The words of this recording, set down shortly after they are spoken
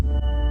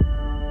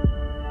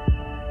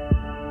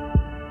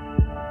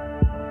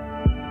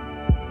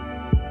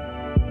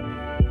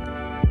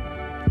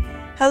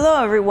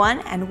Hello everyone,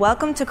 and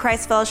welcome to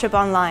Christ Fellowship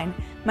Online.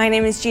 My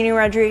name is Jeannie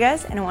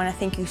Rodriguez, and I want to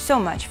thank you so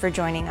much for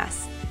joining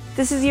us. If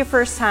this is your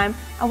first time,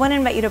 I want to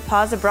invite you to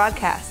pause the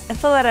broadcast and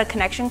fill out a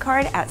connection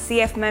card at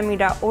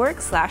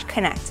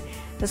cfmemory.org/connect.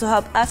 This will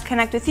help us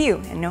connect with you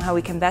and know how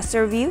we can best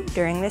serve you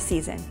during this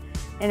season.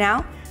 And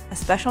now, a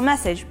special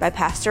message by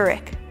Pastor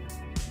Rick.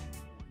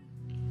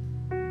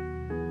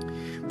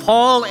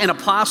 Paul, an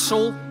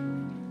apostle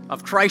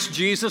of Christ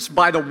Jesus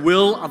by the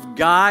will of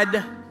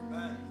God,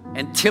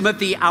 and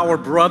Timothy, our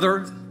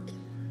brother,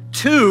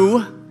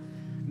 to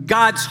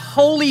God's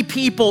holy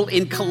people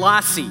in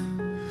Colossae,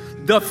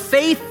 the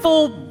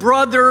faithful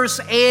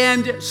brothers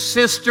and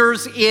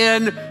sisters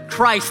in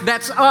Christ.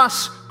 That's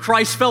us,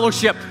 Christ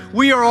Fellowship.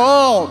 We are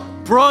all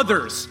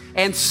brothers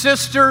and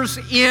sisters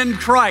in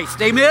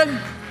Christ. Amen?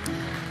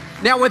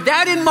 Now, with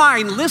that in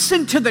mind,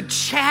 listen to the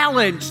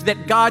challenge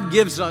that God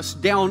gives us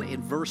down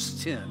in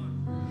verse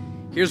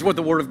 10. Here's what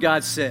the Word of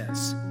God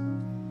says.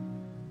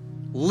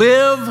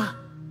 Live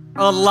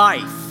a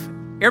life.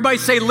 Everybody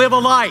say, live a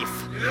life.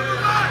 Live a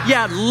life.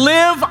 Yeah,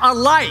 live a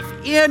life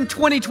in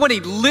 2020.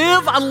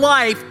 Live a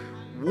life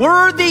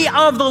worthy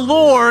of the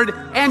Lord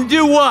and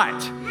do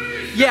what?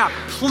 Yeah,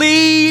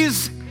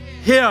 please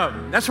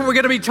Him. That's what we're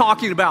going to be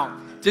talking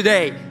about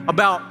today,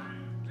 about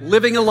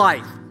living a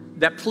life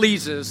that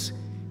pleases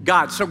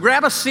God. So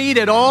grab a seat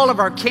at all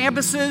of our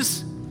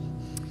campuses.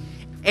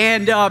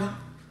 And I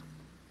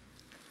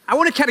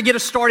want to kind of get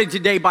us started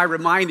today by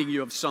reminding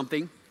you of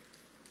something.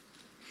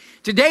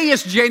 Today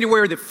is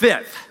January the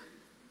 5th,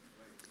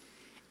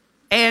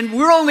 and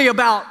we're only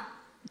about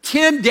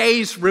 10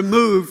 days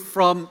removed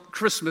from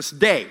Christmas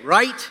Day,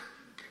 right?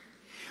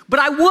 But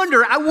I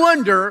wonder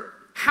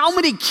how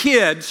many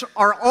kids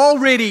are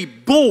already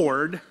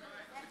bored,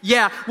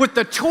 with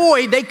the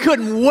toy they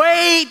couldn't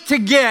wait to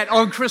get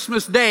on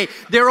Christmas Day.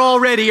 They're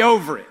already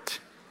over it.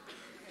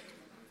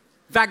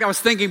 In fact, I was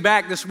thinking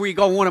back this week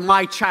on one of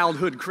my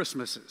childhood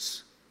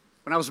Christmases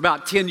when I was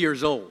about 10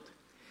 years old.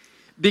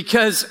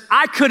 Because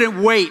I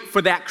couldn't wait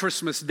for that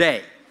Christmas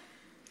Day.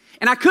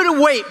 And I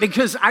couldn't wait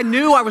because I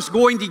knew I was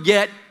going to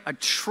get a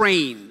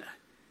train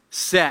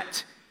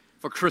set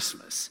for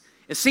Christmas.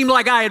 It seemed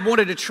like I had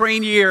wanted a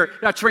train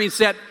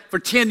set for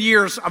 10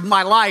 years of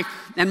my life.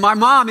 And my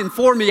mom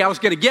informed me I was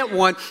going to get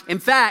one. In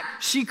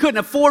fact, she couldn't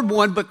afford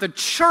one, but the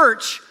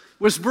church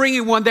was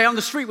bringing one down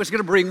the street, was going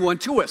to bring one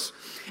to us.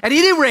 At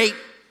any rate,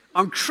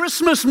 on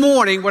Christmas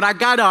morning when I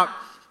got up,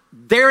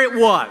 there it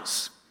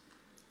was.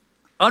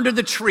 Under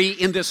the tree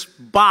in this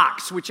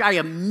box, which I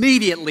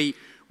immediately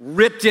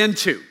ripped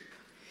into.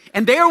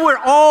 And there were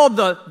all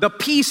the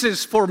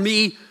pieces for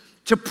me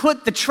to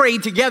put the train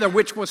together,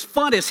 which was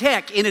fun as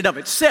heck in and of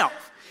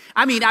itself.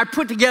 I mean, I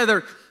put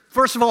together,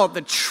 first of all,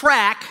 the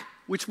track,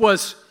 which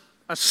was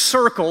a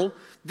circle.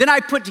 Then I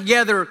put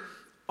together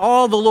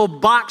all the little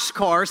box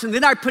cars. And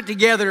then I put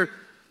together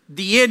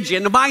the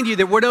engine. Now, mind you,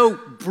 there were no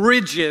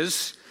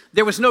bridges.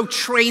 There was no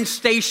train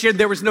station.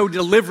 There was no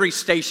delivery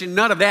station.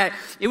 None of that.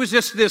 It was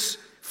just this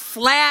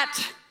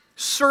flat,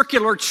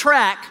 circular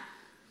track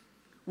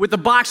with the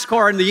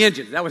boxcar and the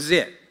engine. That was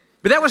it.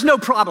 But that was no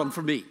problem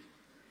for me.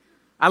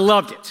 I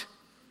loved it.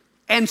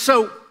 And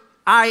so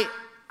I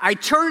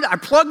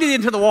plugged it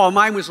into the wall.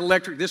 Mine was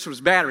electric. This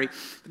was battery.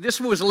 This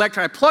one was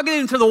electric. I plugged it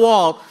into the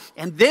wall,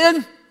 and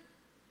then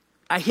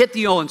I hit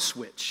the on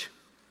switch.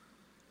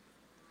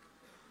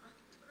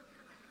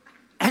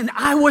 And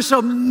I was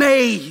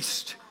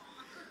amazed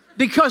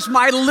because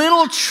my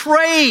little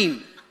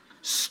train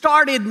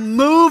started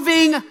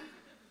moving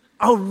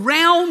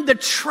around the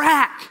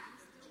track.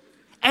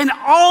 And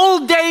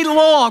all day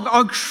long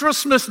on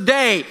Christmas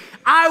Day,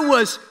 I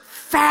was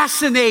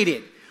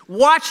fascinated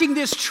watching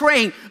this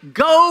train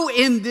go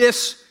in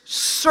this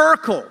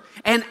circle.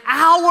 And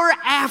hour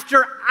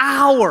after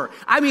hour,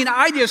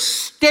 I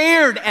just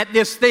stared at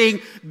this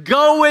thing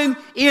going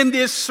in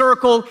this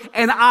circle,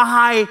 and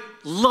I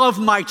love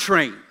my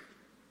train.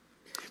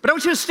 But I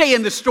want you to stay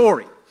in the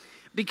story.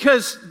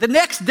 Because the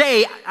next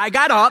day, I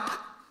got up,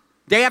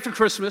 day after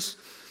Christmas,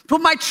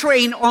 put my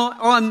train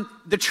on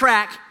the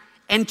track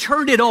and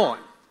turned it on.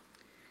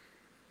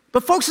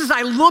 But folks, as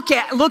I looked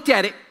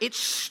at it, it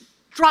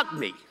struck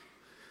me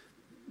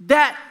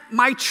that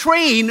my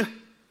train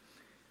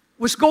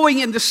was going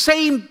in the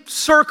same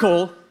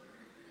circle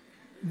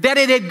that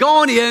it had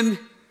gone in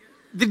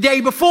the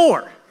day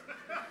before.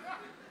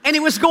 And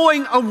it was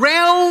going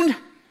around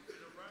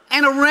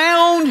and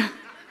around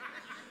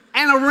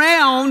and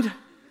around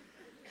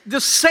the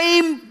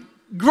same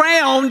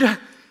ground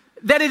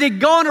that it had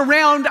gone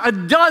around a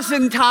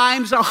dozen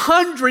times,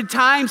 100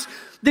 times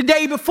the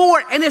day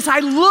before. And as I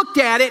looked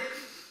at it,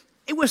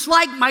 it was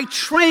like my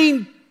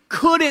train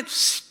couldn't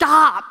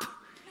stop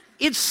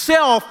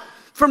itself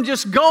from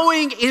just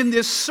going in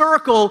this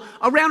circle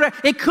around.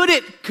 It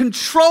couldn't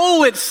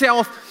control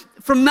itself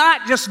from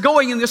not just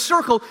going in this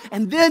circle.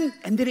 And then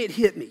it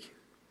hit me.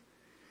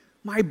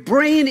 My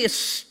brain is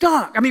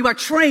stuck. My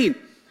train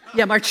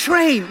Yeah, my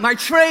train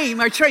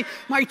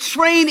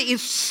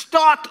is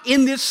stuck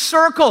in this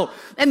circle.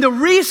 And the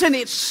reason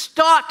it's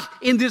stuck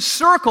in this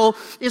circle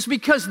is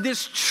because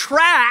this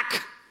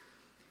track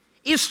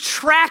is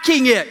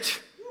tracking it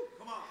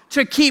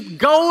to keep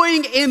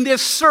going in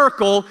this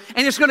circle,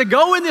 and it's going to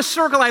go in this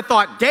circle, I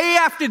thought, day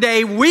after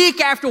day,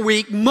 week after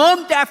week,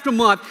 month after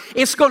month.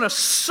 It's going to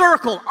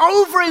circle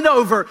over and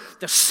over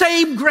the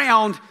same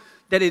ground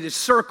that it has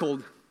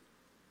circled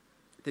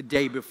the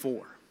day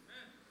before.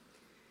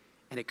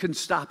 And it couldn't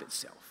stop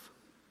itself.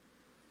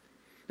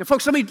 Now,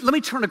 folks, let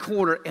me turn a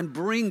corner and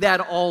bring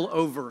that all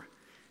over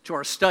to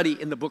our study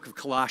in the book of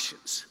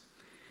Colossians.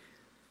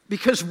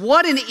 Because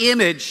what an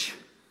image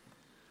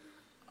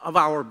of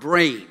our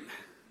brain.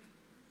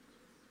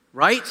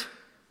 Right?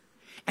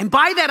 And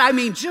by that I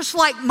mean just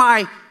like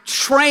my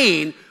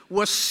train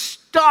was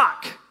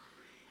stuck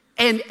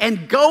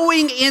and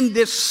going in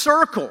this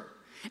circle,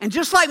 and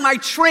just like my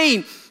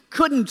train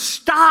couldn't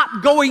stop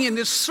going in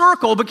this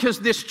circle because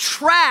this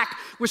track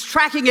was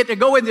tracking it to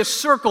go in this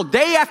circle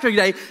day after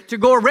day, to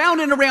go around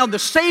and around the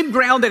same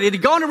ground that it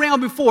had gone around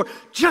before,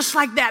 just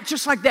like that.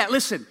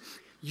 Listen,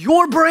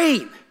 your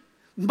brain,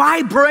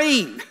 my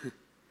brain,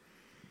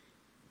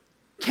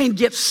 can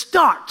get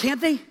stuck,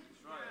 can't they?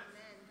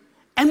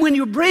 And when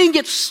your brain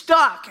gets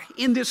stuck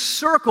in this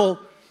circle,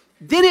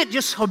 then it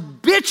just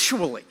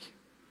habitually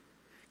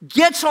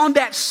gets on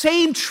that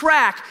same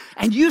track,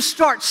 and you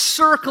start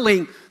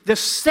circling the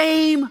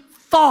same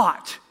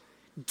thought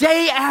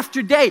day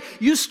after day.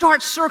 You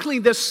start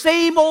circling the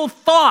same old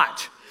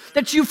thought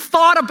that you've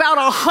thought about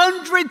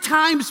 100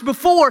 times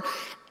before,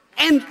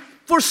 and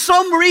for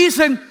some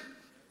reason,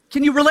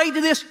 can you relate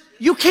to this?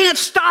 You can't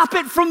stop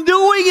it from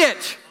doing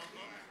it.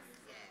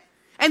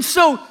 And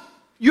so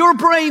your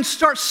brain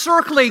starts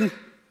circling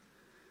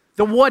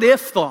the what if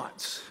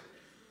thoughts.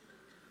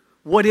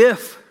 What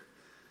if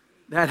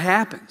that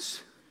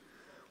happens?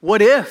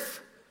 What if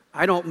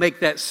I don't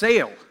make that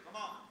sale?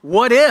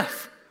 What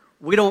if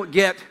we don't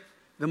get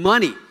the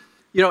money?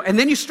 And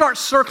then you start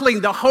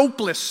circling the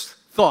hopeless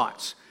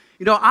thoughts.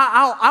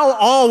 I'll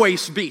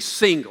always be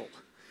single.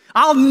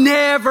 I'll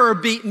never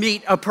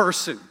meet a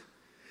person.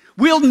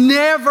 We'll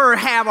never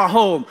have a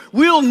home.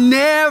 We'll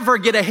never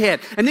get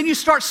ahead. And then you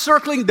start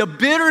circling the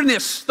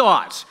bitterness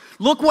thoughts.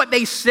 Look what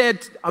they said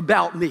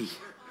about me.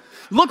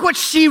 Look what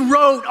she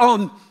wrote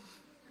on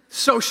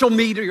social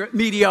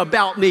media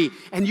about me.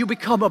 And you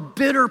become a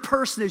bitter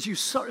person as you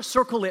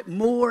circle it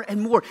more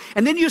and more.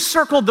 And then you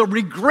circle the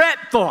regret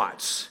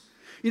thoughts.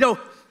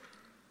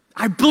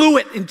 I blew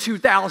it in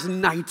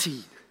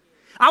 2019.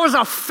 I was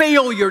a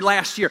failure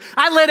last year.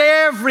 I let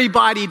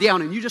everybody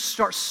down. And you just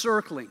start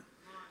circling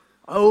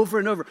over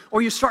and over.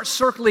 Or you start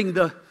circling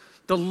the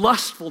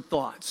lustful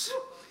thoughts.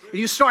 And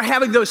you start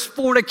having those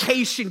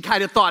fornication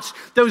kind of thoughts,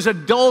 those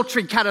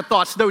adultery kind of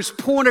thoughts, those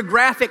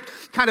pornographic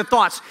kind of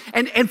thoughts.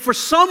 And for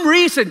some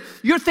reason,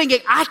 you're thinking,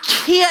 I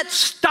can't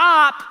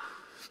stop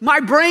my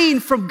brain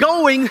from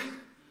going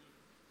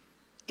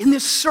in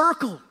this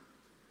circle.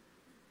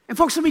 And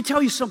folks, let me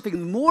tell you something.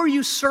 The more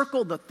you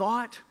circle the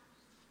thought,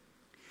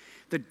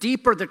 the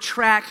deeper the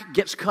track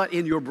gets cut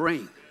in your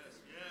brain.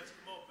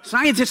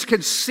 Scientists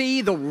can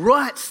see the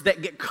ruts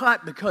that get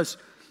cut because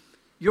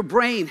your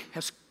brain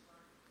has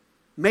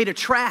made a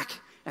track,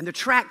 and the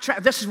track.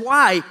 This is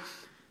why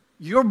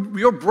your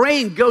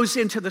brain goes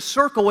into the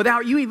circle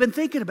without you even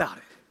thinking about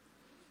it.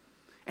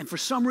 And for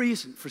some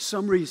reason,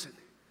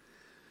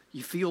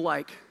 you feel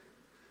like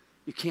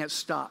you can't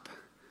stop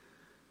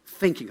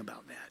thinking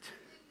about that.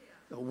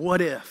 The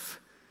what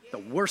if, the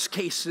worst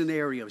case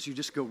scenarios, you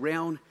just go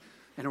round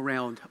and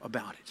around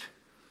about it.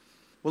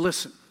 Well,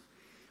 listen.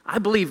 I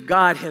believe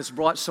God has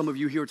brought some of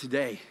you here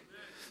today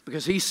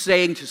because He's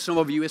saying to some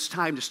of you, it's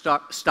time to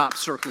stop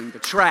circling the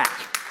track.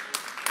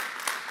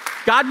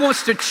 God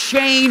wants to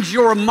change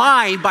your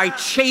mind by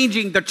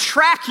changing the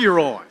track you're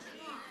on.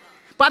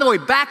 By the way,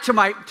 back to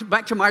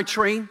my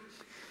train,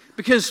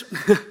 because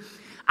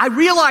I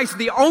realized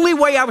the only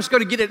way I was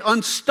going to get it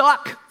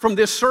unstuck from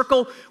this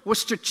circle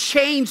was to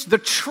change the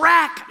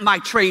track my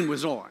train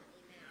was on.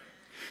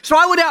 So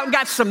I went out and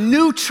got some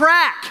new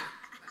track.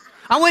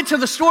 I went to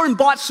the store and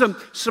bought some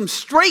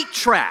straight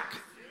track.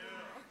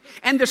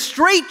 And the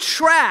straight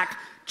track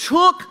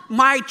took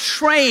my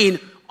train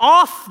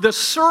off the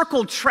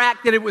circle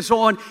track that it was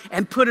on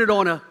and put it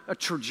on a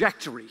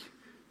trajectory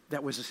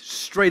that was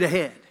straight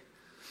ahead.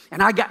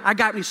 And I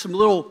got me some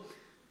little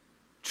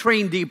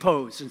train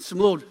depots and some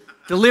little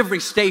delivery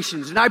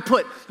stations, and I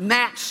put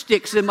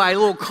matchsticks in my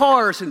little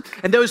cars, and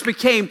those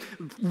became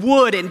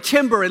wood and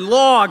timber and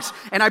logs,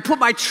 and I put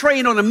my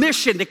train on a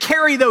mission to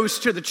carry those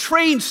to the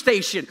train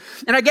station,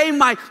 and I gave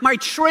my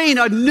train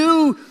a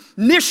new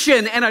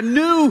mission and a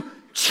new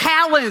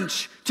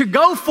challenge to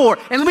go for.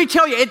 And let me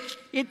tell you,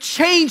 it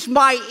changed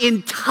my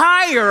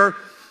entire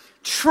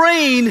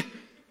train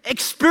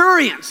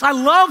experience. I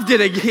loved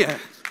it again.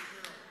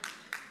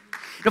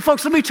 Now,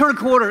 folks, let me turn a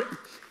corner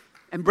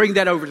and bring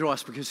that over to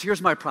us, because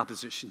here's my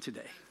proposition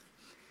today.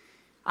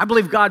 I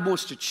believe God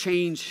wants to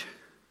change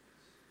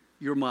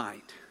your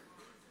mind.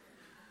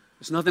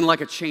 There's nothing like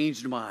a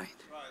changed mind.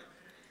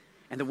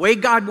 And the way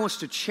God wants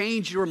to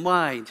change your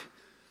mind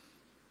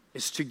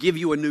is to give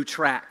you a new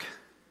track.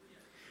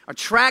 A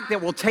track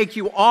that will take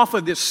you off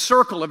of this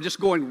circle of just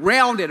going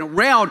round and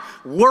around,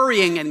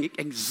 worrying and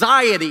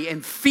anxiety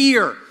and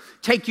fear.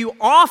 Take you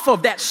off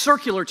of that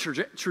circular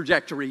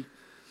trajectory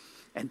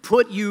and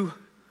put you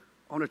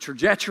on a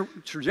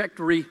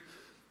trajectory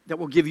that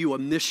will give you a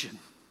mission,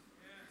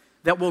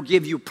 that will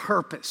give you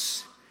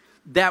purpose,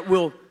 that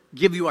will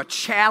give you a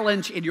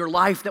challenge in your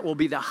life that will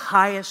be the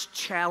highest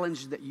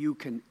challenge that you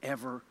can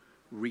ever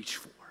reach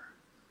for.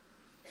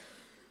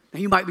 Now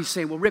you might be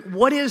saying, well, Rick,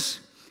 what is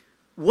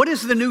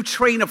the new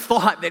train of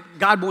thought that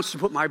God wants to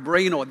put my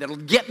brain on that'll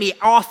get me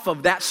off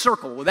of that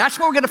circle? Well, that's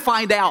what we're going to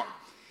find out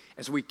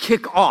as we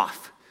kick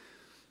off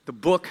the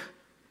book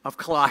of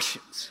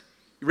Colossians.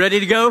 You ready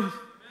to go?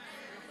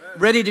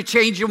 Ready to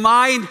change your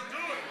mind?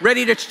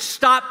 Ready to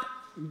stop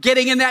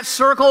getting in that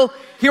circle?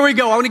 Here we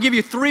go. I want to give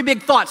you 3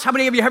 big thoughts. How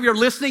many of you have your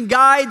listening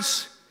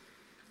guides?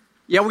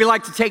 Yeah, we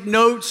like to take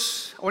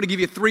notes. I want to give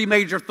you 3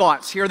 major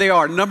thoughts. Here they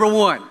are. Number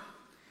 1,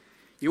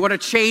 you want to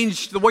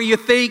change the way you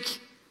think?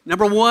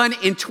 Number 1,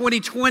 in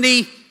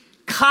 2020,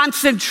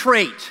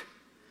 concentrate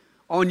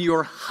on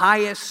your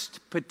highest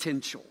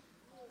potential.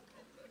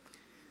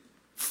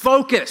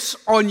 Focus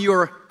on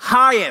your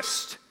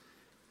highest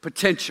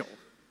potential.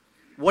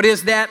 What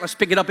is that? Let's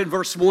pick it up in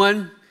verse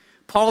 1.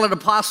 Paul, an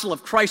apostle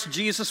of Christ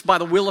Jesus by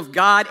the will of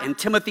God, and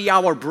Timothy,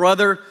 our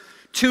brother,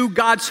 to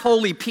God's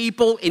holy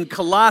people in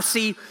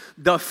Colossae,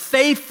 the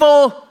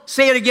faithful,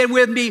 say it again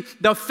with me,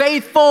 the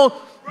faithful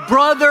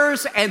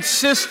brothers and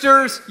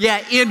sisters,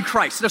 in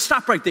Christ. Now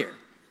stop right there.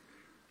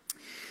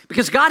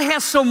 Because God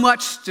has so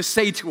much to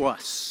say to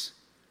us,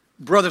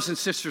 brothers and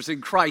sisters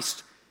in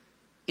Christ,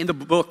 in the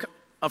book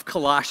of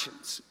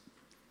Colossians.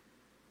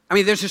 I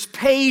mean, there's just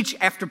page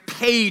after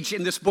page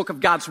in this book of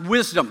God's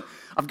wisdom,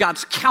 of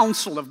God's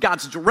counsel, of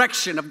God's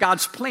direction, of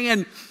God's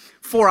plan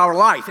for our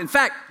life. In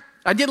fact,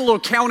 I did a little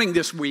counting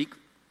this week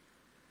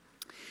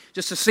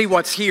just to see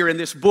what's here in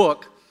this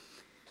book.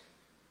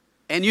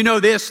 And you know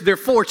this, there are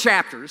 4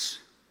 chapters,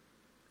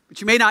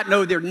 but you may not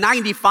know there are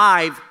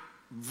 95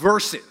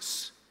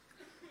 verses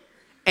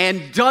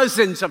and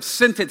dozens of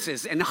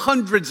sentences and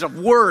hundreds of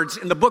words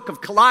in the book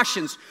of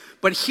Colossians.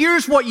 But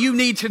here's what you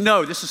need to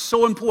know. This is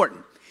so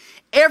important.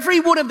 Every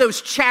one of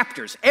those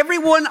chapters, every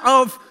one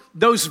of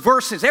those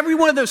verses, every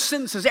one of those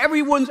sentences,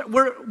 every one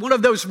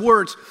of those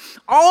words,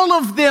 all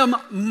of them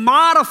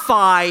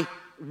modify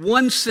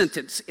one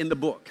sentence in the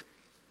book.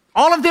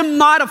 All of them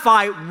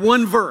modify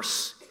one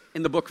verse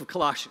in the book of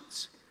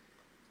Colossians.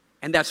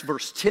 And that's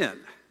verse 10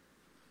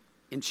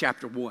 in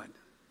chapter 1.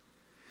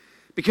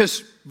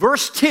 Because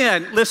verse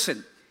 10,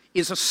 listen,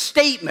 is a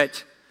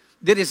statement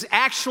that is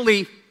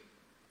actually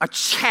a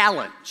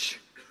challenge.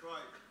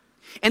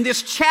 And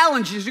this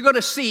challenge, as you're going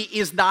to see,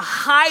 is the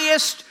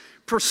highest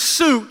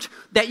pursuit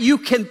that you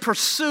can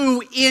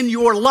pursue in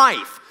your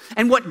life.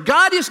 And what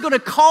God is going to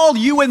call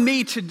you and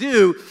me to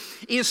do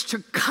is to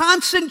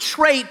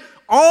concentrate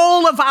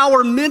all of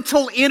our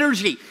mental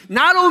energy,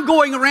 not on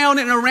going around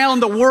and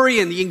around the worry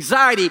and the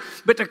anxiety,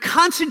 but to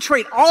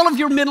concentrate all of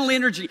your mental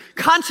energy,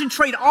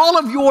 concentrate all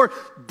of your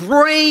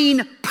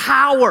brain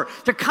power,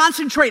 to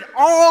concentrate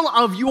all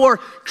of your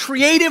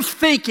creative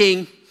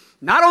thinking,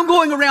 not on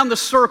going around the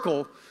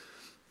circle,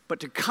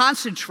 but to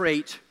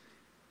concentrate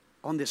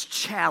on this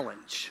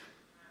challenge,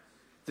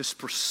 this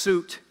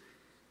pursuit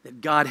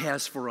that God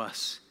has for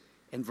us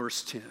in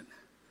verse 10.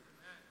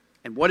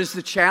 And what is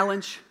the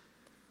challenge?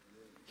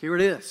 Here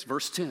it is,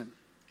 verse 10.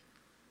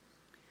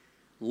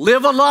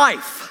 Live a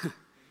life.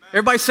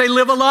 Everybody say,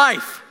 live a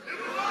life.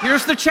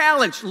 Here's the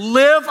challenge.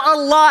 Live a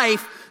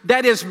life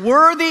that is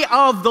worthy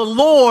of the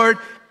Lord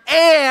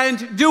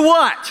and do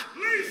what?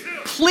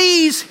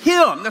 Please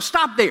Him. Now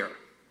stop there.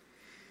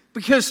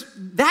 Because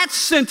that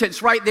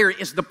sentence right there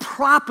is the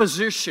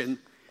proposition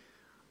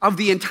of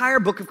the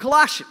entire book of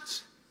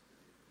Colossians.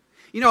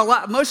 You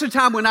know, most of the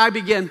time when I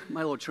begin,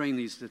 my little train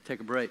needs to take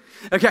a break.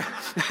 Okay.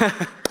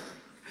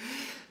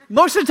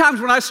 Most of the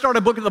times when I start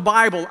a book of the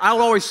Bible,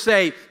 I'll always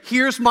say,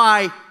 here's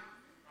my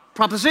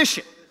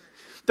proposition.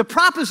 The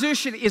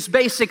proposition is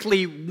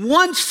basically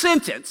one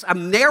sentence.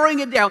 I'm narrowing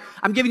it down.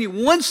 I'm giving you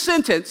one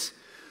sentence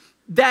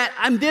that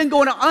I'm then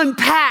going to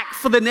unpack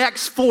for the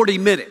next 40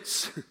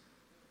 minutes. Does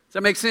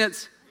that make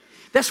sense?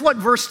 That's what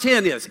verse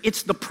 10 is.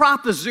 It's the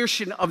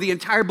proposition of the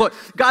entire book.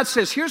 God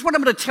says, here's what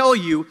I'm going to tell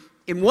you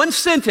in one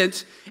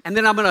sentence, and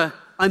then I'm going to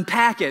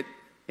unpack it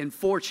in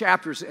 4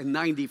 chapters and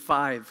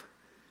 95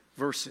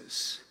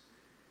 verses.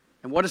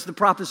 And what is the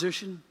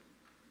proposition?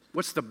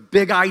 What's the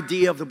big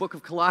idea of the book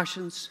of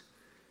Colossians?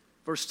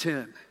 Verse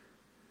 10.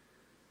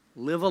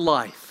 Live a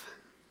life.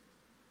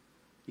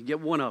 You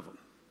get one of them.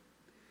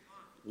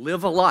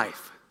 Live a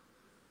life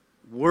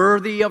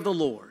worthy of the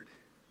Lord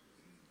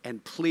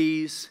and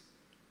please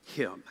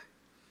Him.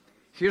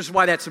 Here's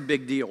why that's a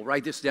big deal.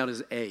 Write this down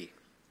as A.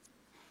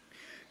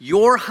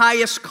 Your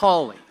highest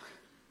calling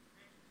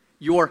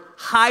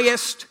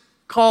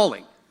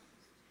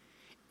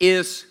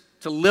is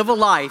to live a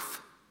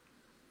life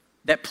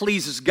that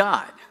pleases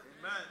God.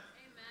 Amen.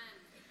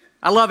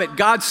 I love it.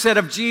 God said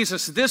of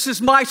Jesus, this is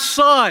my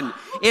Son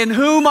in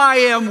whom I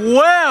am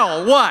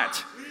well,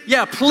 what?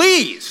 Yeah,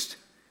 pleased.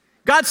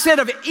 God said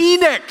of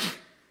Enoch,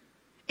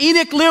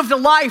 Enoch lived a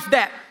life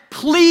that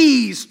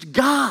pleased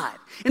God.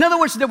 In other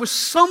words, there was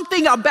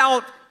something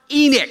about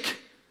Enoch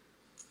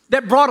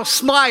that brought a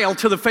smile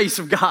to the face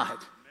of God.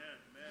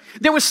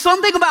 There was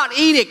something about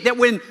Enoch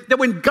that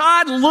when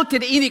God looked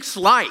at Enoch's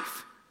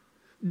life,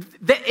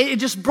 that it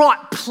just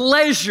brought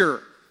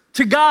pleasure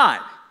to God.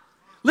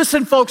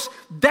 Listen, folks,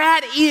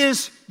 that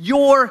is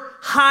your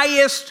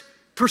highest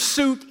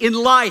pursuit in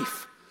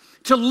life.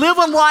 To live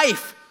a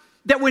life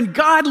that when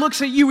God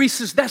looks at you, he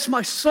says, that's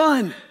my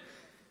son.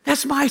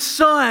 That's my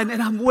son,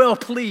 and I'm well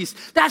pleased.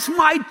 That's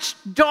my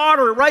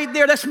daughter right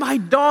there. That's my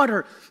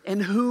daughter in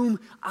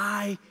whom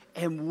I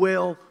am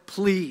well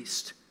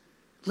pleased.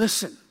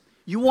 Listen,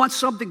 you want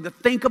something to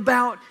think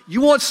about?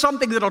 You want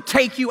something that'll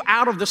take you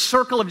out of the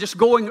circle of just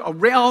going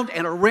around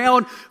and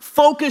around?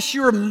 Focus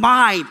your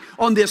mind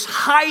on this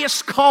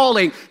highest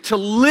calling to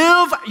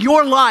live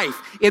your life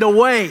in a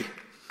way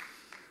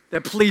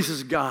that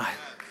pleases God,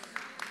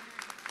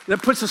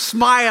 that puts a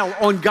smile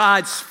on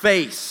God's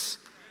face.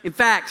 In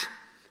fact,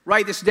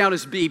 write this down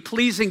as B.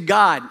 Pleasing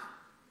God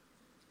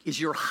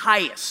is your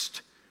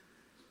highest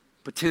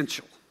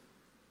potential.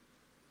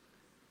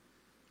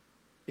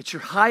 It's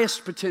your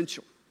highest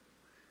potential.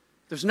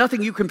 There's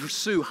nothing you can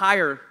pursue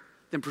higher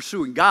than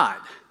pursuing God.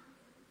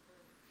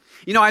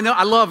 You know,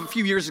 I love a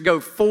few years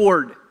ago,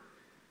 Ford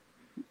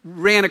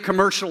ran a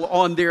commercial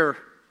on their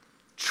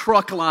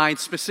truck line,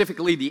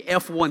 specifically the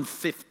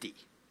F-150.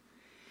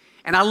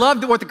 And I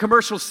loved what the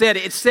commercial said.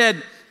 It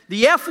said,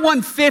 the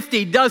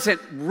F-150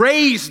 doesn't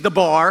raise the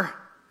bar.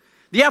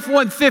 The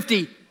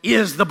F-150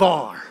 is the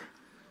bar.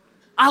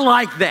 I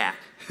like that.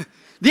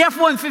 The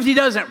F-150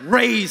 doesn't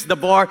raise the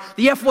bar.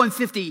 The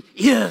F-150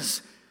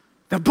 is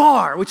the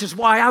bar, which is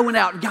why I went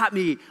out and got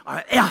me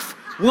an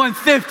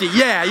F-150.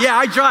 Yeah,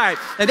 I drive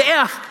an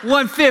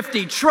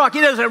F-150 truck.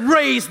 It doesn't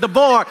raise the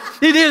bar.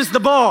 It is the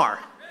bar.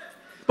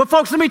 But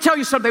folks, let me tell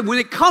you something. When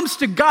it comes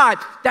to God,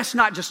 that's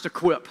not just a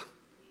quip.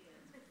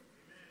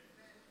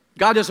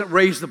 God doesn't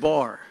raise the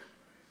bar.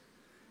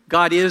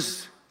 God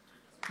is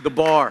the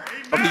bar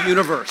of the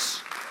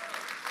universe.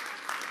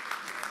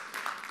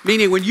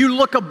 Meaning when you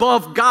look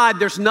above God,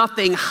 there's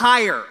nothing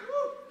higher.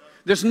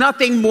 There's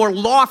nothing more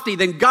lofty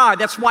than God.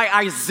 That's why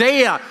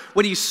Isaiah,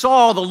 when he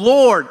saw the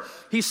Lord,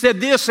 he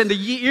said this in the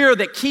year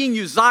that King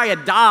Uzziah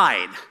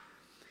died.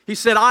 He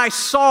said, I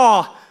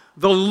saw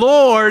the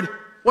Lord,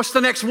 what's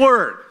the next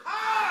word?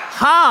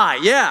 High,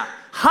 yeah.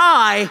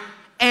 High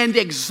and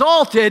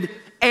exalted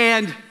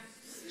and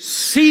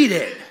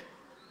seated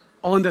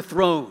on the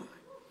throne.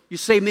 You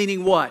say,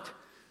 meaning what?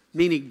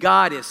 Meaning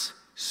God is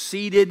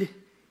seated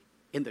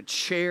in the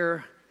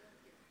chair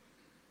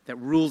that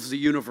rules the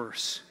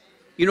universe.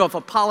 You know, if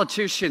a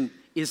politician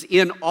is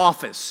in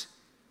office,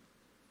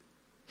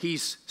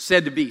 he's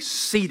said to be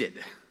seated.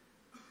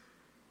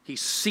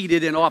 He's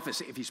seated in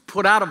office. If he's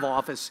put out of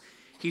office,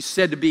 he's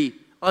said to be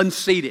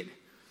unseated.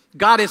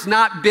 God has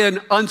not been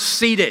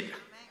unseated.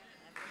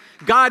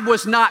 God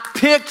was not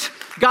picked.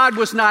 God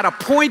was not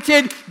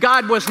appointed.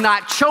 God was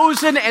not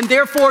chosen, and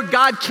therefore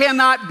God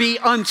cannot be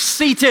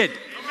unseated.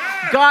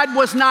 God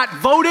was not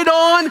voted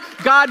on.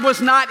 God was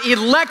not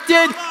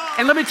elected.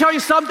 And let me tell you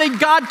something,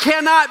 God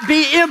cannot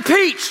be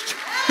impeached.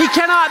 He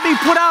cannot be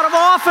put out of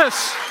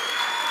office.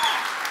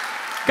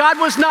 God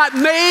was not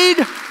made.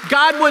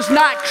 God was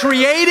not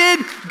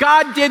created.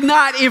 God did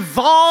not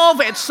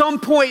evolve at some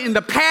point in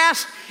the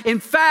past. In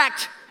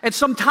fact, at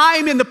some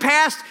time in the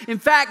past, in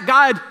fact,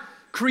 God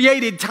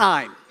created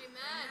time.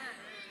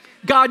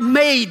 God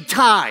made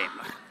time.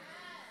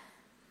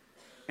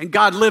 And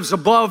God lives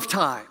above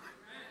time.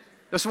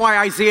 That's why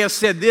Isaiah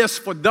said this,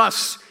 for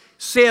thus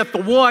saith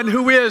the one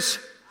who is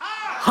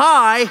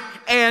high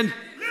and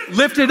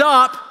lifted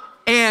up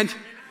and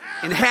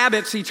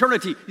inhabits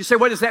eternity. You say,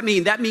 what does that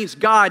mean? That means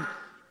God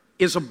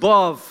is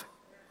above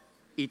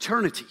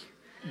eternity.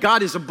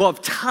 God is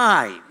above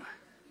time.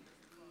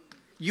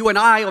 You and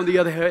I, on the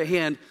other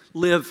hand,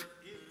 live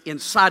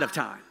inside of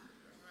time.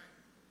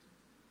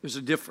 There's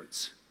a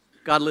difference.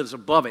 God lives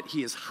above it.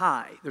 He is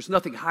high. There's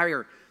nothing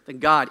higher than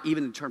God,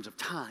 even in terms of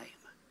time.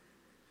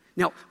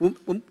 Now,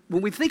 when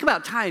we think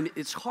about time,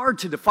 it's hard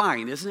to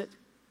define, isn't it?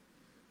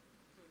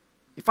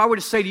 If I were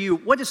to say to you,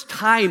 what does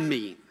time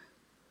mean?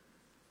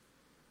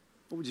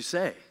 What would you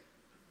say?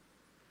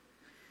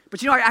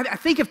 But you know, I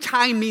think if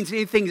time means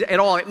anything at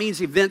all, it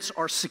means events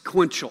are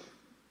sequential.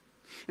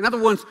 In other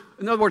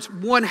words,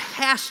 one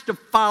has to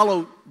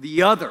follow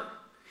the other.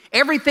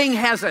 Everything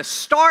has a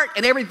start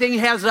and everything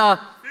has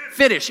a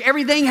finish.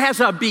 Everything has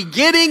a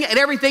beginning and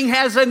everything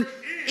has an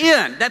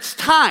end. That's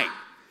time.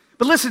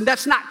 But listen,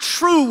 that's not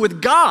true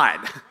with God.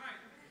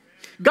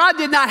 God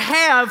did not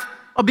have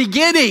a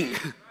beginning.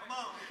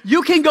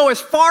 You can go as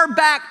far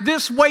back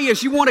this way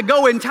as you want to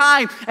go in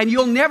time, and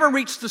you'll never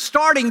reach the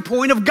starting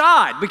point of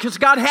God because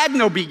God had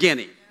no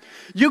beginning.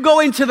 You go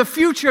into the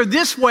future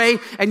this way,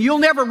 and you'll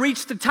never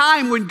reach the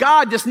time when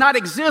God does not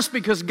exist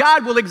because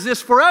God will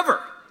exist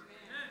forever.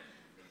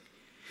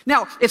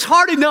 Now, it's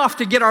hard enough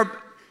to get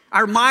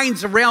our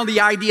minds around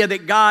the idea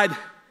that God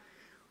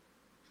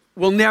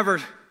will never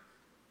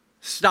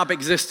stop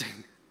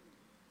existing.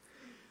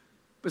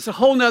 But it's a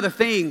whole nother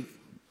thing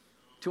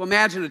to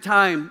imagine a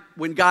time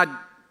when God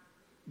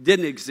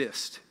didn't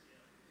exist,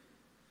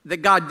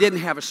 that God didn't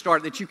have a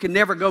start, that you can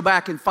never go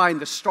back and find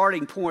the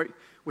starting point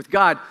with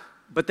God,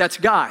 but that's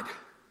God.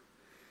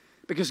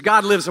 Because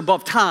God lives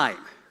above time.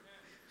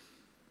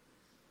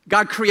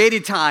 God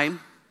created time,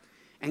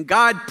 and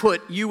God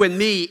put you and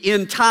me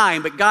in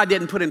time, but God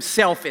didn't put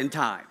himself in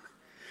time.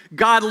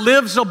 God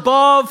lives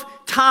above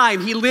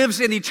time. He lives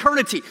in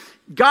eternity.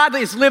 God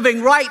is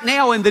living right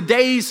now in the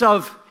days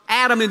of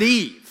Adam and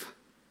Eve.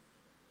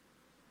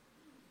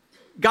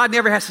 God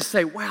never has to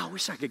say, wow, I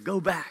wish I could go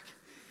back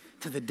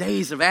to the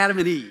days of Adam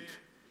and Eve.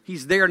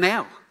 He's there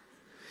now.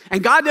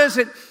 And God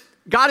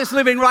is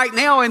living right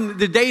now in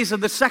the days of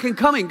the second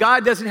coming.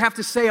 God doesn't have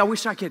to say, I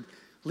wish I could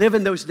live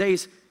in those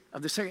days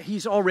of the second.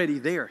 He's already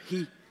there.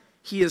 He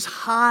is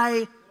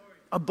high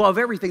above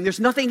everything. There's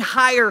nothing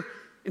higher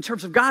in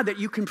terms of God that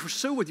you can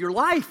pursue with your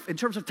life in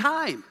terms of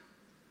time.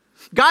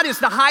 God is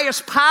the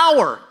highest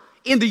power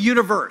in the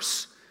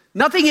universe.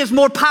 Nothing is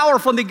more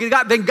powerful than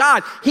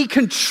God. He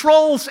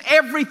controls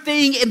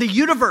everything in the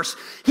universe.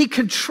 He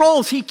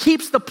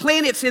keeps the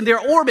planets in their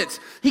orbits.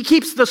 He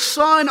keeps the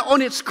sun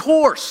on its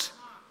course.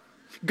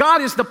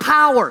 God is the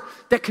power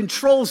that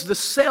controls the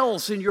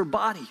cells in your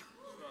body.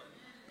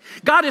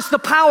 God is the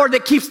power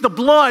that keeps the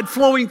blood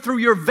flowing through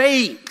your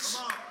veins.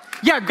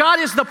 Yeah, God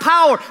is the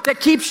power that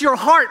keeps your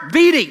heart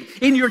beating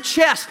in your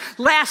chest.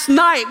 Last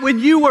night when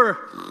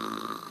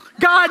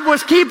God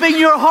was keeping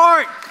your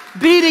heart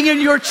beating in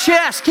your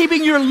chest,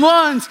 keeping your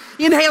lungs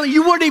inhaling.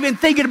 You weren't even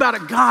thinking about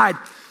it. God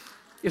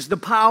is the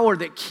power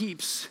that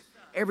keeps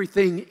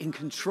everything in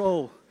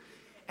control.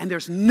 And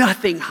there's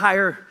nothing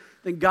higher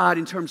than God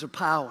in terms of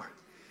power.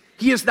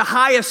 He is the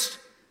highest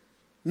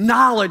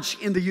knowledge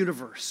in the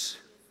universe.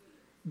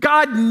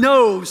 God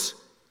knows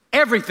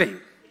everything.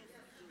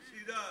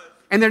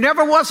 And there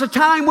never was a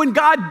time when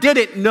God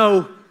didn't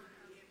know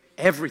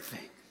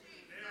everything.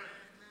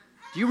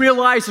 Do you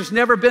realize there's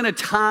never been a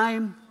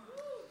time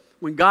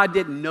when God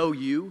didn't know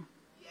you?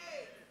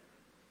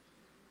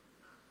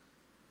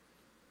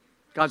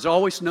 God's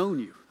always known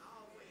you.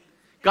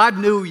 God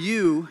knew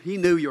you. He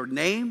knew your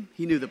name.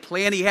 He knew the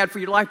plan he had for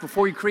your life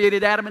before he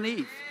created Adam and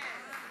Eve.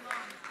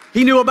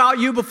 He knew about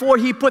you before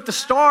he put the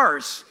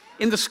stars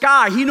in the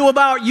sky. He knew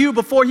about you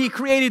before he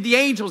created the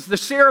angels, the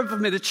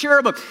seraphim and the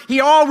cherubim. He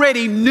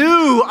already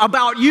knew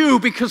about you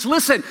because,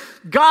 listen,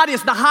 God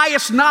is the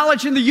highest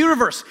knowledge in the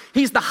universe.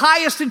 He's the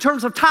highest in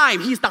terms of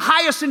time. He's the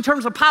highest in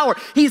terms of power.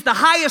 He's the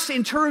highest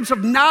in terms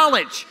of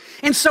knowledge.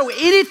 And so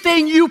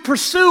anything you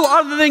pursue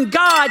other than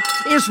God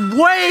is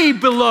way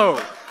below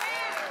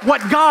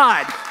what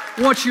God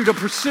wants you to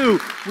pursue,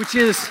 which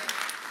is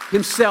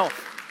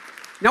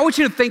himself. Now I want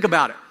you to think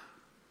about it,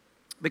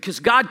 because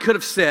God could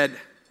have said,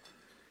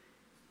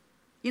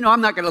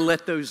 I'm not going to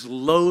let those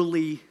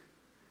lowly,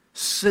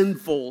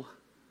 sinful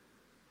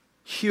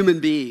human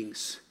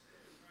beings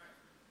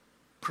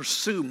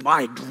pursue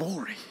my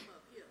glory.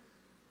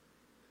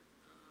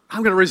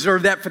 I'm going to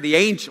reserve that for the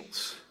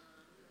angels.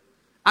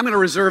 I'm going to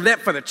reserve that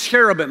for the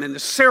cherubim and the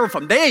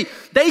seraphim. They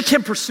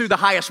can pursue the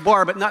highest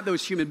bar, but not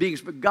those human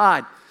beings. But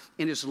God,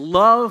 in his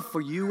love for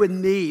you and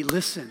me,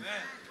 listen,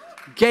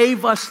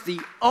 gave us the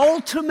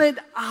ultimate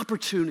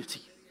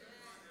opportunity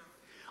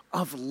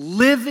of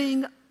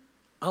living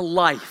a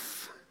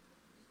life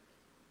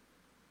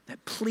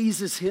that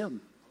pleases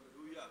him.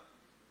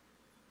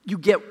 You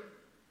get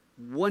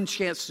one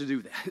chance to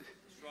do that.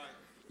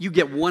 You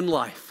get one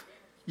life.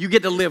 You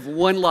get to live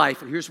one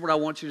life. And here's what I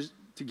want you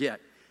to get.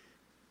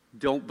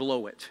 Don't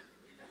blow it.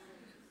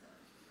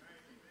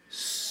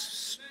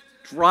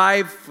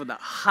 Strive for the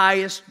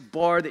highest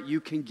bar that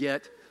you can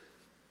get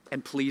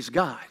and please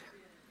God.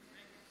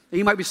 And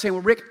you might be saying,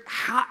 well, Rick,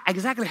 how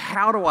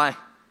do I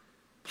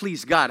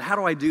please God? How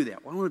do I do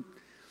that? Well,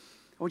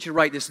 I want you to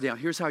write this down.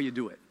 Here's how you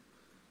do it.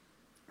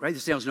 Write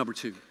this down as number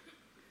 2.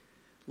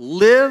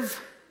 Live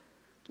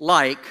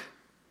like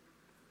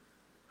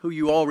who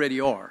you already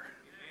are.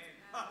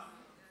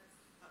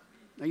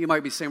 Now you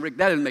might be saying, Rick,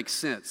 that doesn't make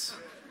sense.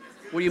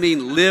 What do you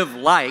mean live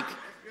like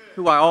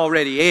who I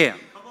already am?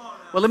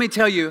 Well, let me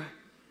tell you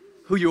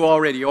who you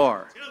already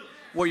are,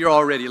 what you're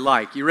already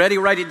like. You ready?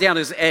 Write it down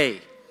as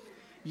A.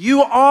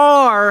 You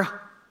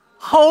are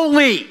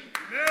holy.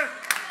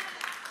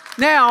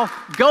 Now,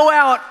 go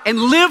out and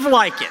live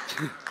like it.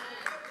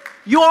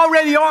 You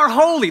already are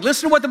holy.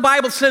 Listen to what the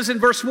Bible says in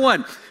verse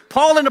 1.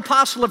 Paul, an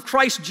apostle of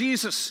Christ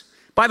Jesus,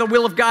 by the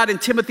will of God,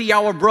 and Timothy,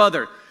 our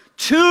brother,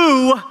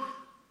 to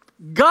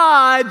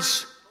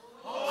God's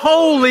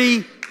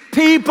holy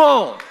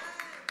people.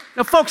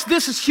 Now, folks,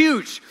 this is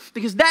huge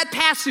because that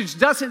passage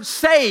doesn't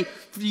say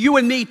for you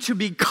and me to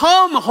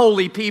become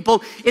holy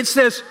people. It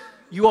says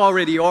you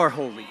already are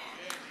holy.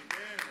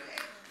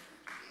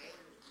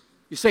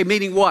 You say,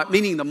 meaning what?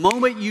 Meaning the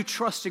moment you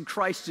trusted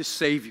Christ as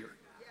Savior,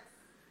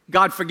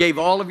 God forgave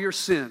all of your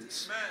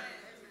sins,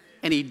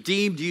 and he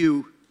deemed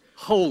you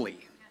holy.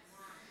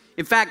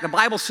 In fact, the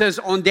Bible says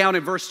on down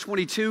in verse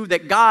 22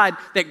 that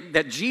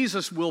that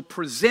Jesus will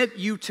present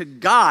you to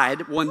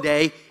God one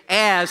day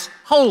as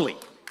holy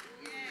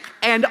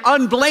and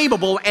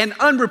unblameable and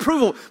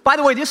unreprovable. By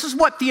the way, this is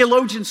what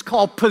theologians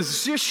call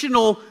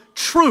positional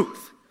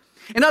truth.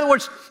 In other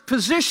words,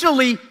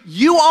 positionally,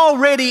 you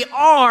already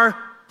are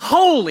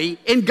holy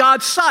in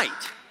God's sight.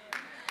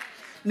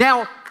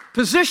 Now,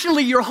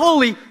 positionally, you're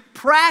holy.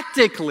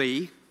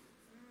 Practically,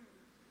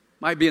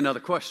 might be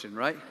another question,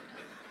 right?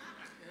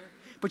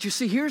 But you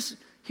see, here's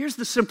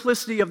the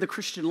simplicity of the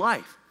Christian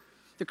life.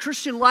 The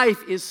Christian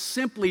life is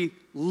simply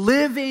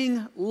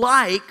living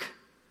like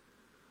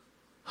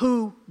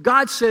who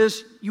God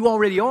says you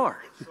already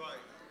are.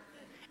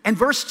 And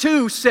verse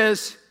 2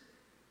 says,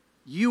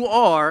 you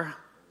are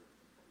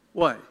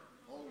what?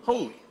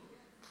 Holy.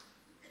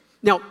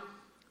 Now,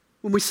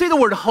 when we say the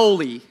word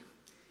holy,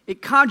 it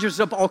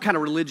conjures up all kind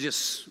of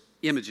religious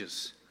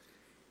images.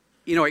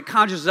 You know, it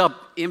conjures up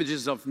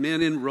images of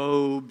men in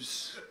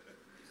robes,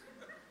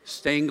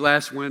 stained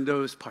glass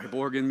windows, pipe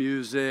organ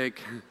music,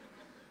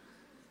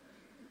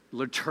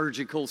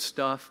 liturgical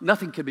stuff.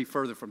 Nothing could be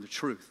further from the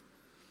truth.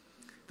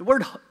 The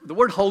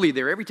word holy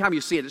there, every time you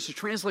see it, it's a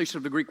translation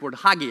of the Greek word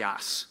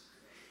hagios.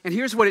 And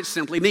here's what it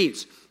simply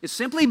means. It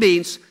simply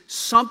means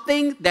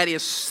something that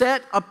is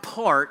set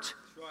apart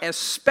as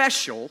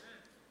special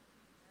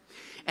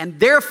and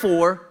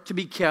therefore to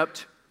be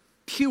kept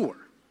pure.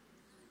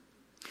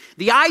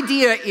 The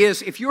idea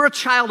is if you're a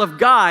child of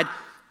God,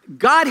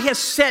 God has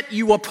set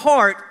you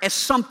apart as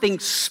something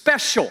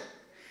special.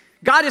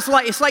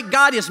 It's like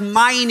God is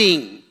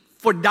mining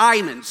for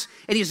diamonds,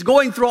 and he's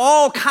going through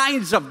all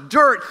kinds of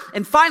dirt,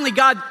 and finally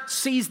God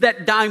sees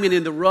that diamond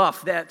in the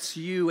rough. That's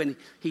you, and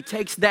he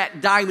takes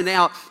that diamond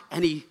out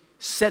and he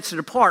sets it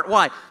apart.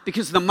 Why?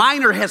 Because the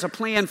miner has a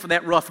plan for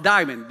that rough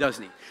diamond,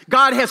 doesn't he?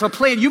 God has a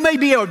plan. You may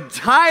be a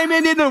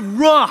diamond in the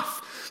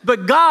rough,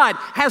 but God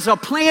has a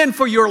plan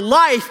for your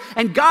life,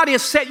 and God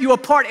has set you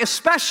apart as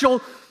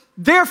special.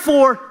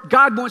 Therefore,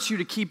 God wants you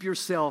to keep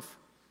yourself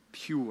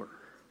pure.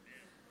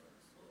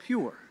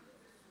 Pure.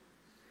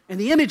 And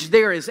the image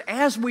there is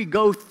as we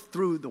go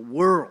through the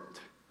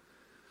world,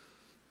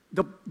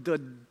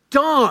 the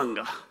dung,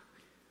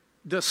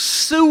 the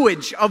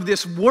sewage of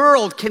this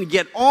world can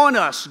get on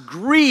us.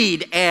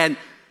 Greed and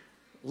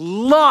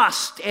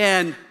lust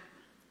and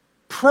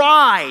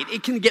pride,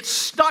 it can get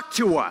stuck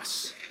to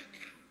us.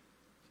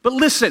 But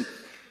listen,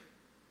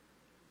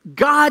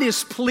 God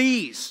is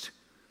pleased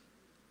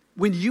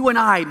when you and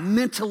I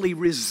mentally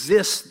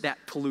resist that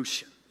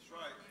pollution.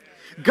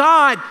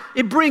 God,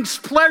 it brings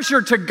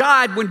pleasure to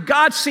God when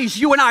God sees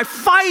you and I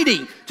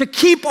fighting to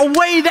keep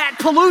away that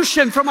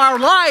pollution from our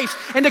lives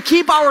and to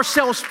keep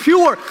ourselves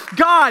pure.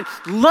 God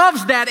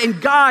loves that,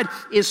 and God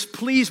is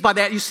pleased by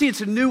that. You see, it's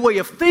a new way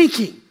of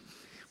thinking.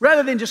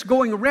 Rather than just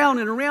going around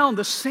and around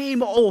the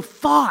same old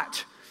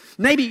thought.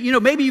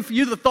 Maybe for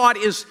you the thought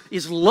is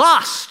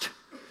lust.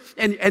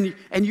 And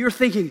you're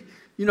thinking,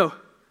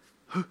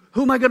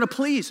 who am I going to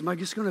please? Am I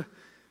just going to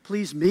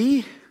please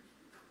me?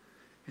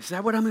 Is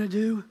that what I'm going to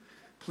do?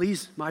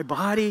 Please my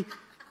body?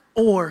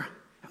 Or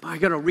am I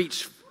going to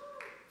reach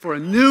for a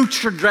new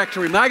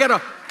trajectory? Am I going to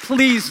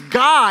please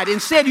God?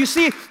 Instead, you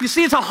see,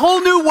 it's a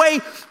whole new way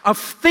of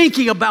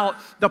thinking about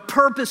the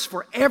purpose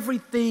for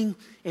everything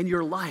in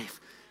your life.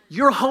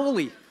 You're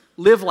holy.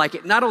 Live like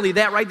it. Not only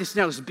that, write this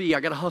down as B. I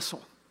got to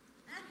hustle.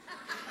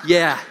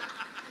 Yeah.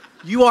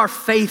 You are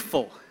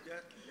faithful.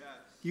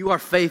 You are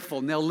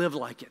faithful. Now live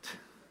like it.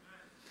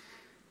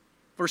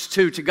 Verse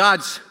 2, to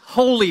God's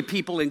holy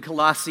people in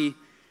Colossae,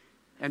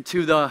 and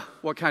to the,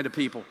 what kind of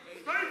people?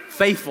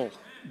 Faithful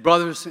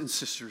brothers and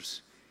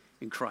sisters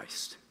in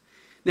Christ.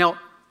 Now,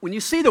 when you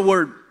see the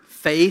word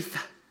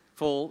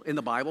faithful in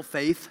the Bible,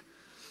 faith,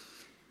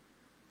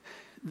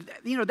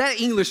 that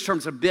English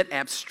term's a bit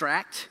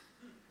abstract.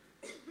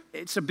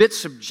 It's a bit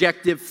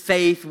subjective.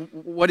 Faith,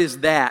 what is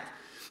that?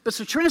 But it's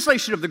a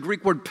translation of the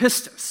Greek word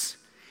pistis.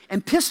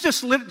 And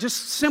pistis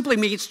just simply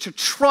means to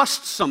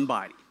trust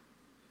somebody.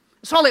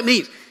 That's all it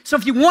means. So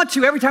if you want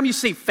to, every time you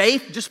see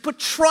faith, just put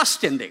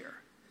trust in there.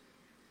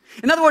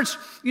 In other words,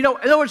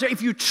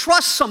 if you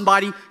trust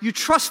somebody, you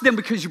trust them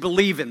because you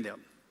believe in them.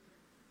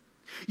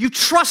 You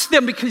trust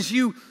them because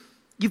you've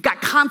got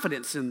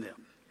confidence in them.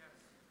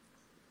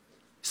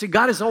 See,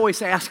 God is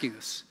always asking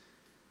us,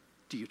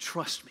 do you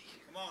trust me?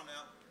 Come on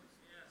now.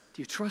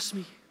 Do you trust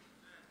me?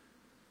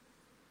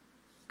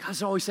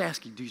 God's always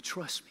asking, do you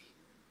trust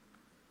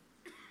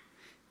me?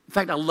 In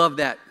fact, I love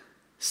that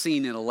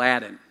scene in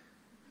Aladdin.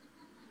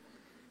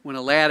 When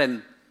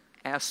Aladdin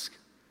asks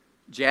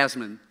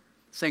Jasmine,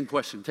 same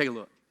question, take a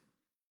look.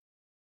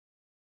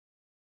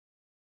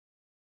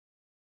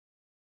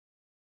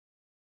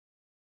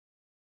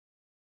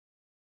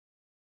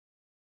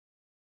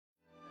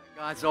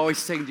 God's always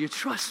saying, do you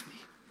trust me?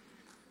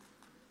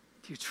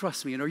 Do you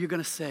trust me? And are you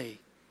going to say,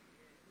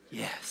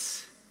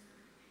 yes?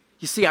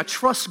 You see, I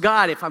trust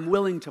God if I'm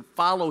willing to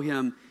follow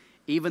him,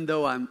 even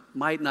though I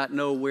might not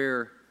know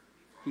where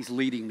he's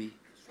leading me.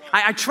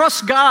 I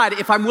trust God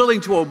if I'm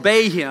willing to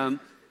obey him,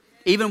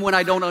 even when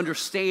I don't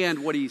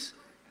understand what he's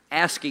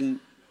asking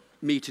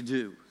me to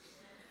do.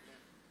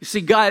 You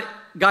see, God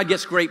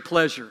gets great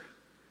pleasure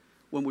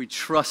when we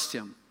trust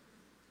Him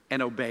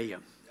and obey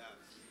Him.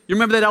 You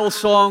remember that old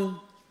song,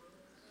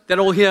 that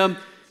old hymn?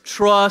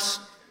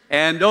 Trust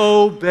and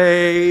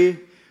obey,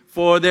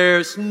 for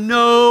there's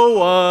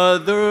no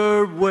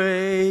other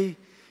way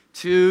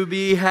to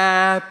be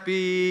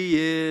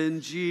happy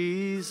in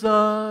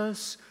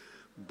Jesus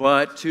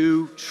but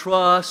to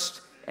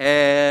trust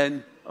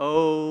and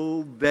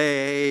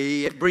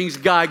obey. It brings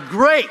God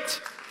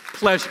great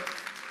pleasure.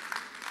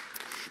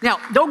 Now,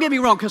 don't get me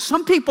wrong, because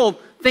some people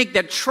think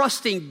that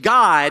trusting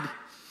God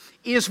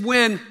is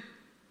when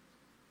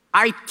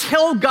I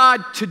tell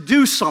God to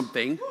do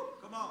something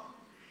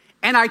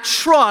and I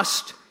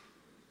trust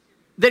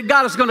that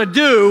God is going to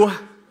do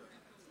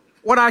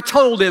what I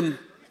told Him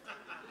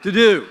to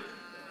do.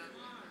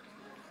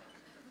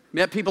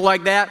 Met people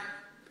like that?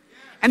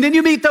 And then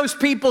you meet those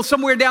people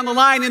somewhere down the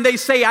line and they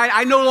say,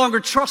 I no longer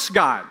trust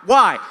God.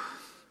 Why?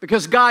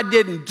 Because God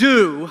didn't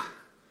do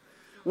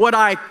what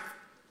I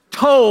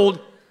told.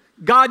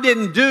 God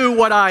didn't do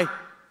what I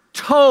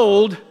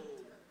told.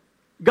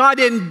 God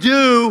didn't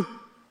do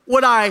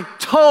what I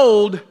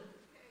told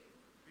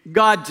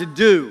God to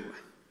do.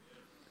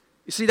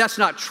 You see, that's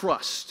not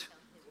trust.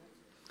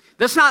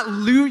 That's not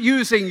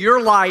using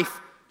your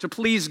life to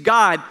please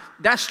God.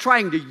 That's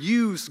trying to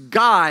use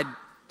God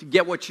to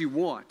get what you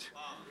want.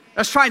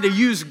 That's trying to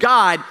use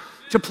God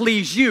to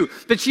please you.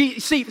 But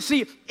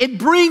see, it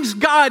brings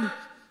God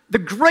the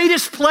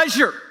greatest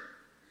pleasure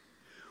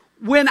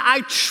when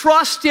I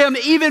trust Him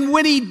even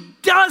when He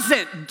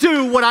doesn't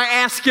do what I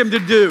ask Him to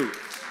do.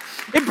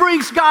 It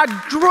brings God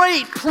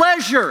great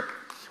pleasure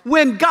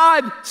when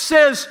God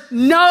says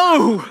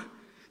no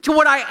to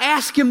what I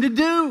ask Him to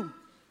do.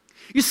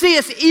 You see,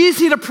 it's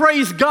easy to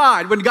praise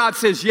God when God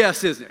says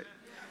yes, isn't it?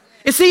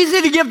 It's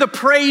easy to give the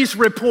praise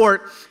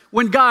report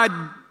when God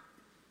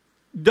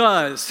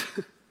does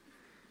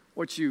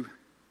what you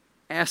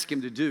ask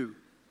Him to do.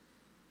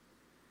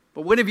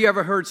 But when have you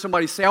ever heard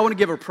somebody say, I want to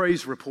give a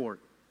praise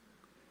report?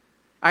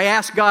 I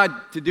asked God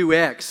to do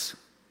X,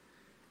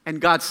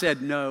 and God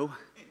said no.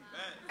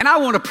 And I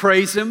want to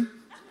praise Him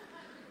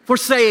for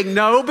saying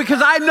no,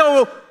 because I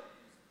know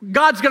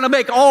God's going to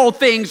make all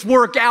things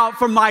work out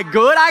for my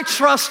good. I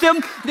trust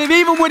Him that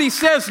even when He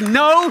says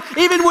no,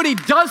 even when He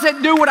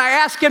doesn't do what I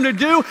ask Him to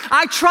do,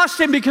 I trust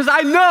Him because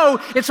I know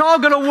it's all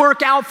going to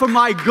work out for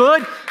my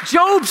good.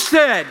 Job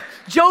said,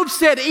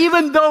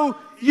 even though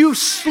you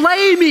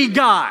slay me,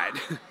 God,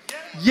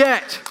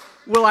 yet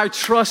will I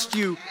trust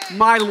you.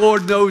 My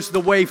Lord knows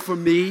the way for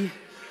me.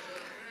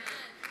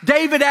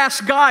 David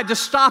asked God to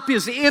stop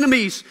his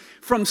enemies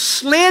from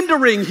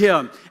slandering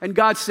him, and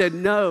God said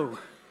no.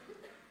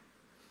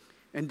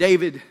 And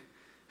David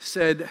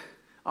said,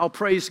 I'll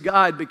praise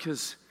God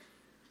because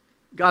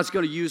God's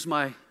going to use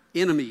my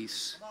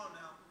enemies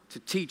to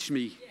teach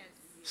me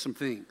some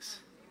things.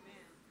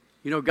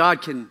 You know,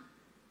 God can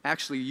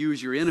actually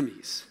use your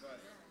enemies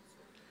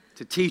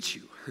to teach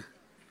you.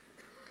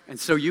 And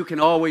so you can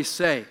always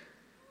say,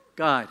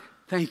 God,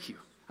 thank you.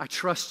 I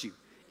trust you,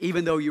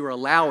 even though you are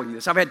allowing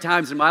this. I've had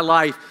times in my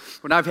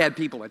life when I've had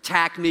people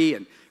attack me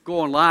and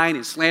go online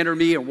and slander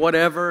me and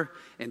whatever,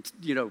 and,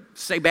 you know,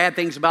 say bad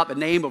things about the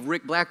name of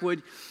Rick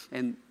Blackwood.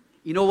 And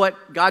you know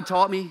what God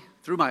taught me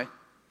through my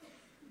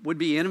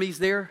would-be enemies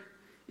there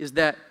is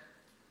that,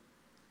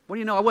 well,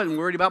 you know, I wasn't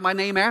worried about my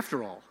name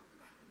after all.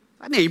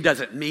 My name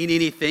doesn't mean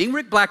anything.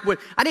 Rick Blackwood,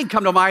 I didn't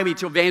come to Miami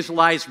to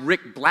evangelize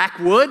Rick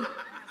Blackwood.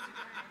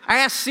 I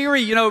asked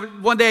Siri, you know,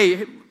 one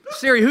day,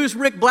 Siri, who's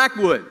Rick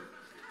Blackwood?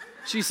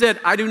 She said,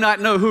 I do not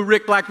know who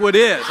Rick Blackwood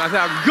is. I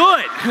thought,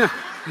 good.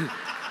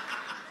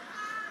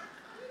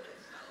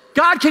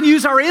 God can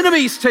use our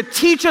enemies to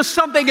teach us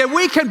something, and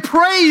we can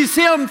praise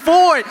Him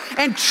for it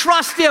and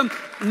trust Him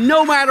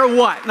no matter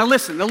what. Now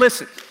listen,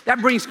 that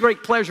brings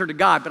great pleasure to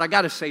God, but I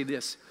got to say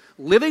this.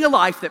 Living a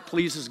life that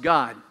pleases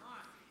God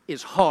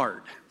is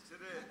hard.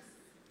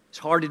 It's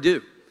hard to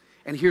do,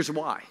 and here's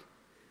why.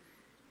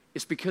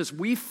 It's because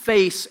we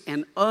face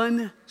an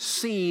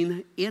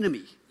unseen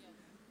enemy.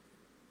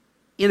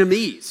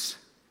 Enemies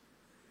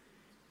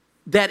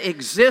that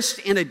exist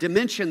in a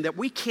dimension that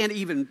we can't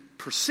even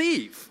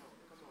perceive,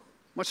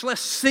 much less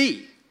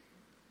see.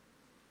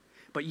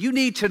 But you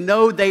need to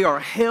know they are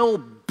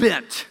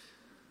hell-bent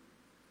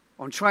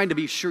on trying to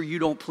be sure you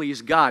don't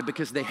please God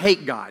because they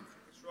hate God.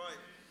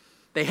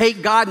 They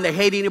hate God and they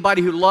hate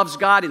anybody who loves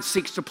God and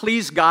seeks to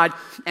please God.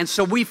 And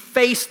so we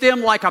face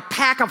them like a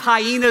pack of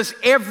hyenas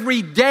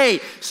every day.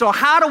 So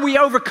how do we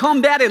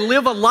overcome that and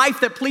live a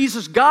life that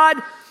pleases God?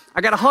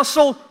 I got to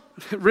hustle.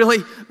 Really,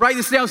 write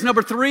this down as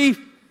number 3.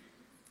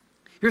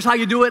 Here's how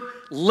you do it.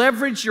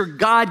 Leverage your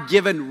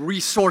God-given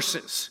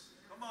resources.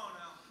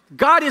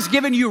 God has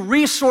given you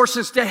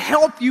resources to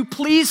help you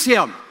please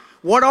Him.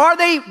 What are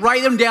they?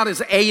 Write them down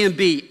as A and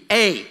B.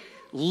 A,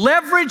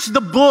 leverage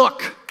the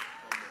book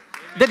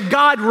that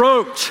God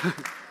wrote.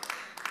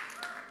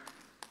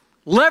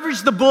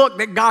 Leverage the book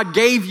that God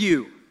gave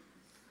you.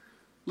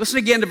 Listen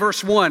again to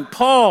verse 1.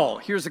 Paul,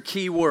 here's a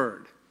key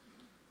word.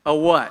 A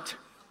what?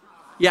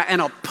 Yeah,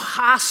 an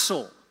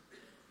apostle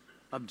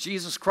of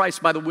Jesus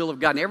Christ by the will of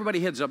God. And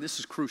everybody heads up, this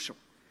is crucial.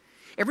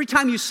 Every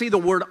time you see the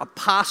word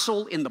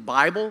apostle in the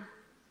Bible,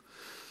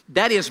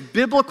 that is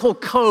biblical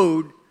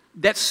code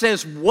that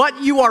says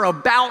what you are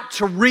about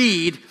to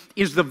read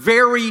is the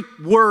very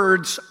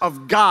words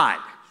of God.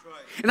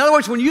 In other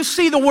words, when you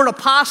see the word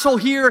apostle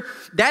here,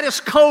 that is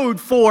code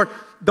for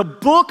the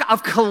book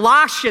of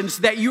Colossians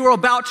that you are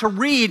about to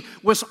read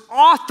was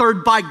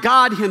authored by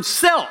God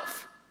himself.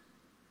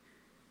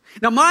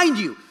 Now, mind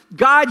you,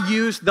 God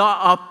used the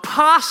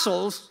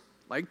apostles,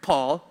 like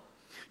Paul,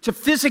 to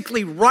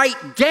physically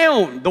write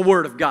down the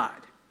word of God.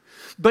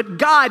 But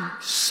God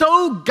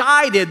so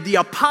guided the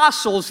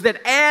apostles that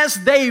as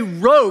they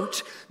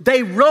wrote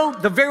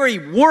the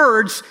very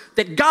words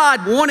that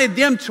God wanted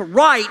them to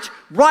write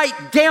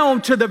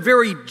down to the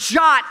very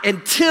jot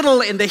and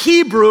tittle in the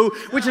Hebrew,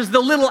 which is the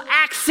little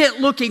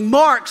accent-looking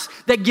marks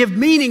that give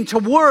meaning to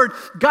word.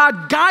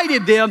 God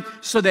guided them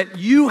so that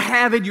you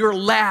have in your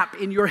lap,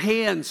 in your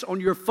hands, on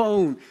your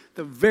phone,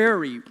 the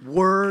very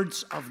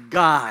words of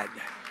God.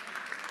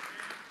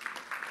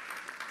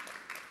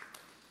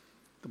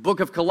 The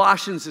book of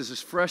Colossians is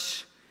as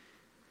fresh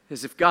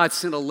as if God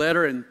sent a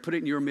letter and put it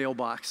in your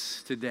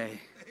mailbox today.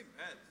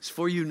 Amen. It's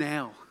for you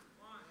now.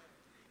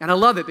 And I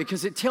love it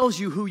because it tells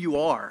you who you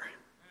are.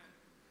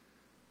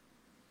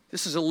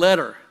 This is a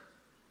letter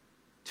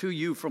to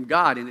you from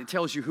God, and it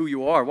tells you who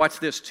you are. Watch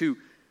this, to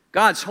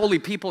God's holy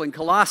people in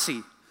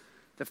Colossae,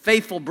 the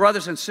faithful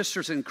brothers and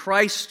sisters in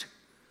Christ,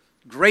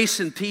 grace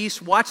and peace.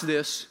 Watch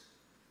this,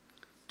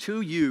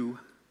 to you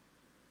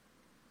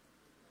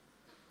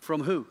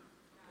from who?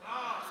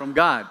 From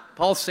God.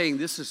 Paul's saying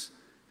this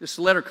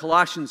letter,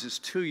 Colossians, is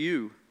to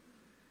you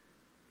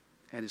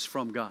and is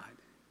from God.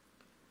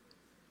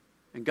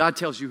 And God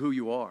tells you who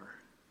you are.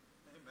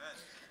 Amen.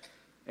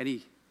 And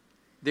he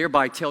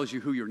thereby tells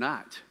you who you're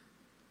not.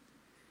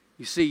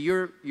 You see,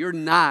 you're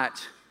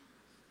not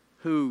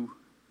who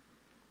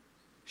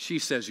she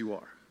says you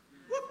are.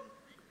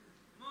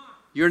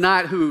 You're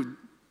not who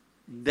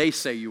they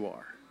say you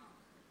are.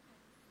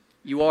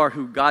 You are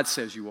who God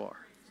says you are.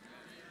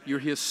 You're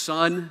his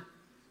son.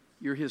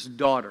 You're his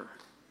daughter.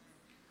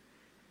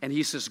 And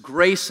he says,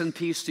 grace and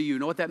peace to you. You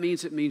know what that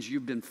means? It means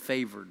you've been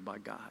favored by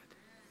God.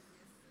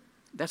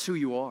 That's who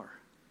you are.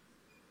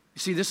 You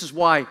see, this is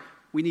why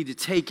we need to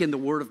take in the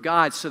Word of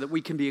God so that we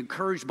can be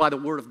encouraged by the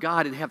Word of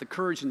God and have the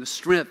courage and the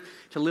strength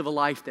to live a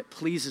life that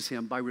pleases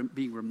him by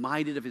being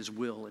reminded of his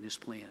will and his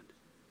plan.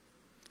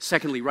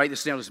 Secondly, write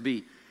this down as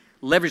B.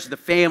 Leverage the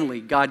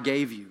family God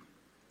gave you.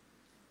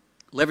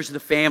 Leverage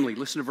the family.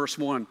 Listen to verse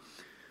 1.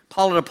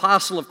 Paul, an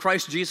apostle of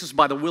Christ Jesus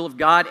by the will of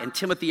God, and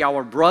Timothy,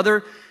 our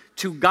brother,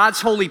 to God's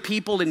holy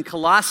people in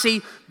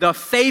Colossae, the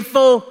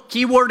faithful,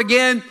 keyword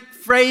again,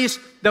 phrase,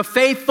 the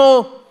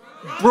faithful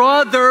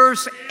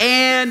brothers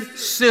and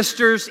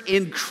sisters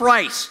in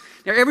Christ.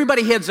 Now,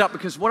 everybody heads up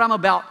because what I'm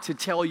about to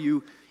tell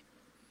you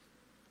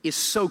is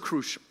so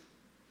crucial.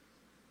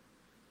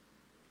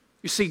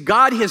 You see,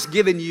 God has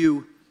given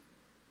you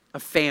a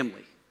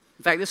family.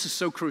 In fact, this is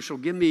so crucial.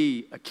 Give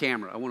me a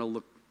camera. I want to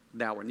look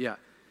that one. Yeah.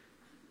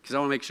 Because I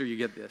want to make sure you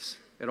get this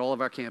at all of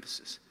our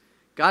campuses.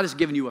 God has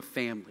given you a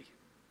family.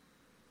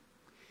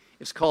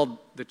 It's called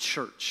the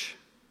church.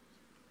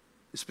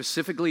 And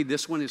specifically,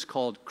 this one is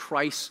called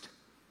Christ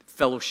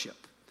Fellowship.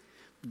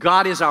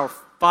 God is our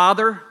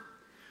Father.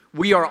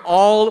 We are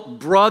all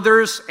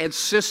brothers and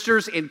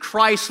sisters in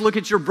Christ. Look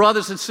at your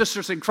brothers and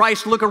sisters in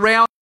Christ. Look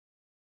around.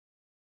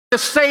 The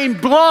same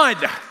blood.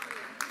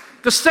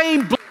 The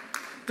same blood.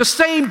 The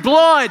same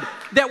blood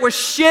that was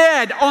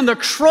shed on the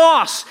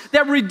cross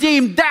that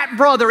redeemed that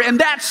brother and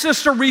that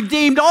sister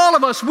redeemed all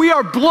of us. We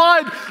are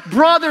blood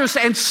brothers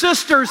and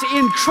sisters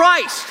in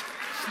Christ.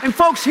 And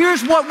folks,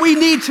 here's what we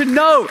need to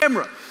know.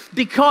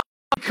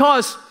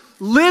 Because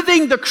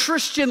living the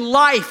Christian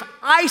life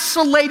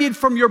isolated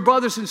from your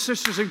brothers and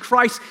sisters in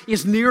Christ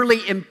is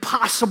nearly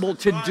impossible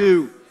to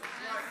do.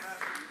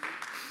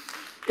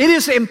 It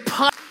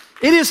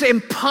is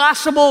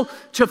impossible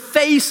to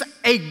face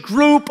a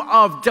group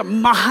of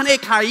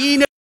demonic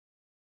hyenas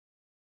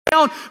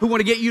who want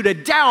to get you to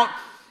doubt.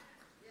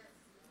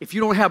 If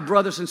you don't have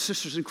brothers and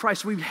sisters in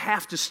Christ, we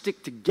have to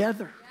stick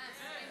together.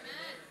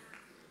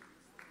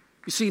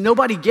 You see,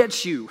 nobody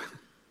gets you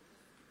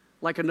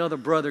like another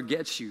brother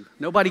gets you.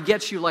 Nobody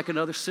gets you like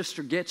another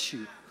sister gets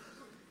you.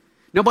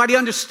 Nobody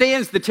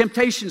understands the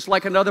temptations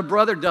like another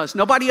brother does.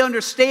 Nobody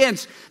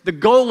understands the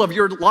goal of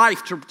your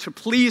life to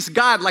please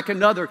God like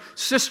another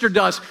sister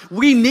does.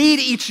 We need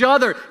each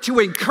other to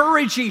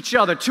encourage each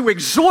other, to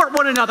exhort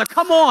one another.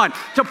 Come on,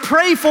 to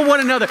pray for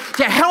one another,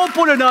 to help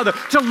one another,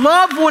 to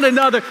love one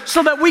another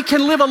so that we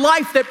can live a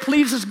life that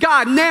pleases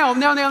God.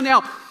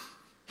 Now,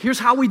 here's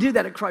how we do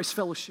that at Christ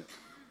Fellowship.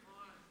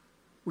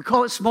 We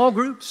call it small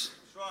groups.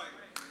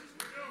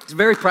 It's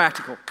very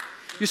practical.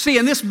 You see,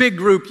 in this big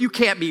group, you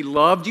can't be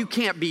loved, you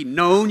can't be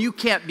known, you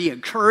can't be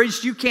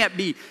encouraged, you can't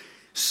be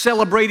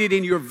celebrated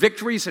in your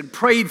victories and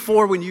prayed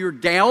for when you're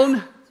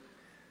down.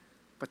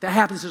 But that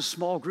happens in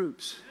small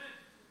groups.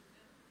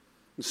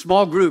 In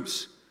small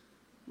groups,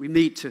 we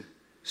meet to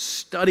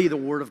study the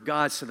Word of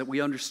God so that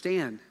we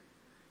understand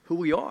who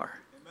we are.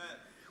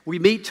 We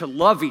meet to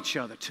love each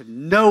other, to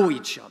know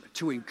each other,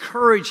 to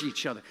encourage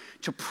each other,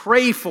 to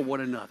pray for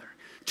one another,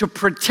 to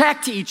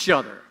protect each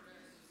other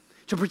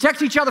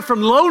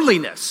from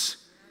loneliness.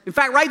 In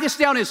fact, write this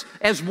down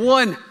as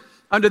one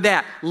under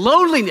that.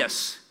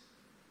 Loneliness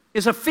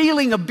is a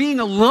feeling of being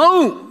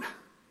alone.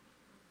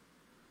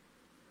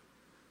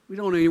 We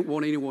don't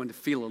want anyone to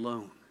feel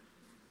alone.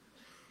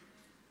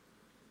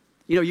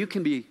 You know, you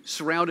can be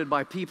surrounded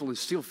by people and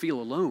still feel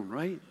alone,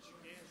 right?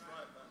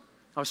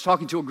 I was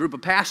talking to a group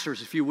of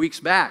pastors a few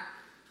weeks back,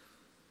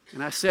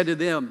 and I said to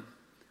them,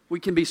 we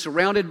can be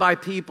surrounded by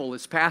people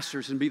as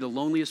pastors and be the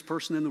loneliest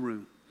person in the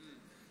room.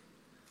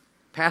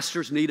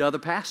 Pastors need other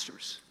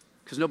pastors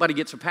because nobody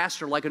gets a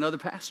pastor like another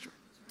pastor.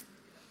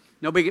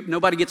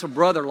 Nobody gets a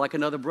brother like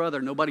another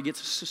brother. Nobody gets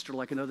a sister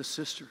like another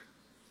sister.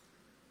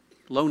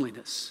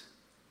 Loneliness.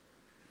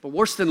 But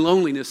worse than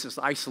loneliness is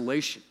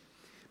isolation.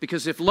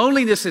 Because if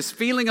loneliness is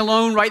feeling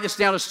alone, write this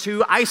down as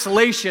 2,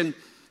 isolation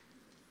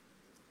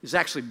is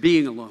actually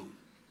being alone.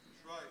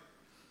 Right.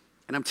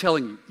 And I'm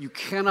telling you, you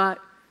cannot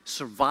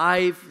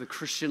survive the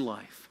Christian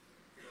life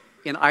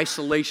in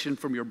isolation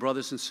from your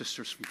brothers and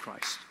sisters from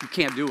Christ. You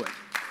can't do it.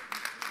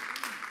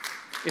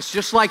 It's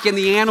just like in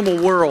the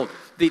animal world.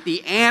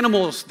 The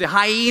animals, the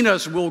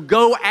hyenas will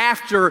go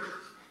after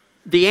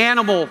the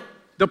animal,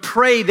 the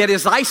prey that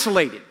is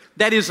isolated,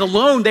 that is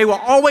alone. They will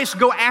always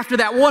go after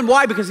that one.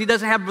 Why? Because he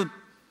doesn't have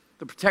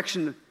the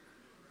protection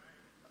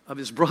of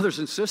his brothers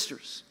and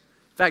sisters.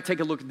 In fact, take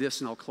a look at this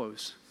and I'll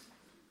close.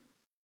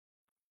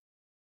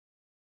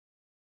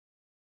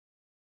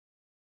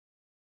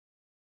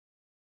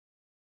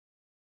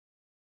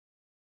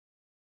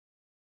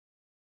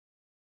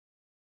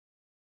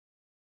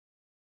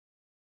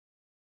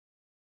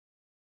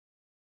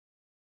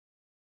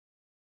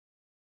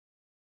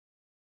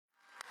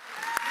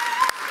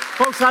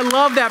 Folks, I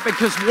love that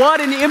because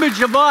what an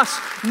image of us.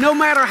 No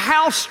matter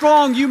how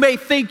strong you may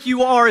think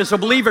you are as a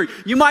believer,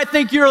 you might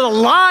think you're the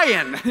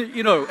lion,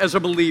 as a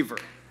believer.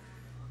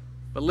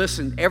 But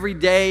listen, every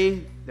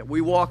day that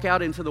we walk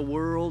out into the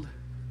world,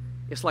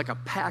 it's like a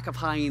pack of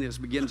hyenas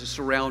begin to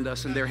surround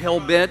us, and they're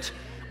hell-bent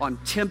on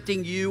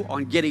tempting you,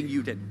 on getting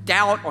you to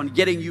doubt, on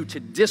getting you to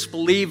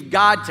disbelieve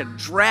God, to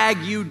drag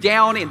you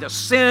down into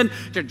sin,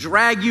 to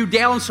drag you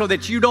down so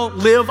that you don't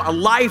live a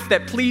life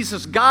that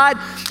pleases God.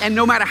 And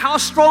no matter how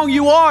strong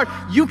you are,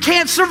 you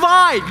can't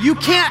survive. You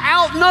can't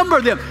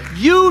outnumber them.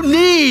 You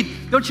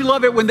need, don't you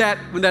love it when that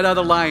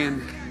other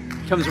lion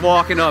comes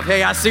walking up?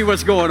 Hey, I see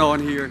what's going on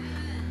here.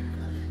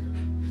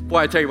 Boy,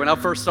 I tell you, when I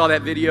first saw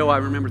that video, I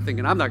remember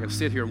thinking, I'm not going to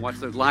sit here and watch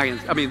those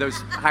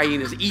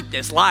hyenas eat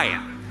this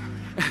lion.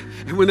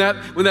 And when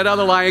that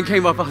other lion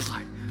came up, I was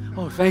like,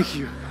 oh, thank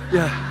you.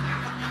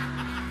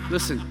 Yeah.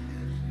 Listen,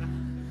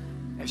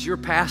 as your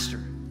pastor,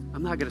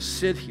 I'm not going to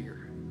sit here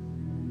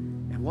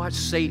and watch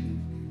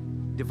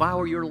Satan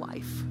devour your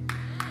life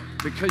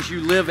because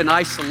you live in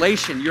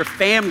isolation. Your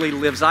family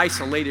lives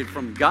isolated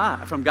from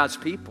God, from God's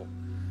people.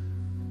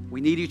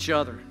 We need each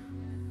other.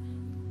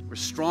 We're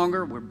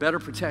stronger, we're better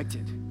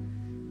protected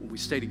when we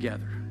stay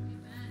together.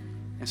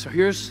 And so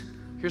here's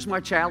my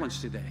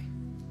challenge today.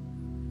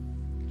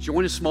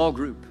 Join a small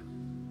group.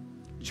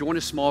 Join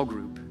a small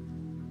group.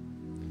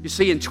 You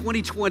see, in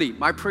 2020,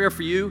 my prayer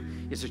for you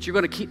is that you're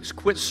going to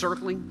quit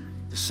circling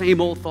the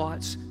same old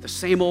thoughts, the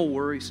same old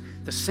worries,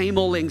 the same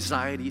old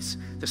anxieties,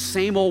 the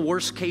same old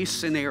worst case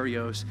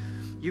scenarios.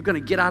 You're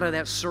going to get out of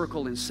that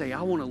circle and say,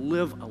 I want to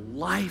live a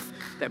life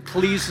that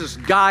pleases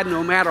God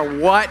no matter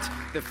what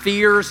the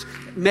fears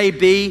may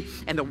be.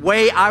 And the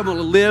way I will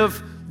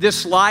live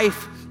this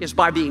life is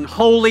by being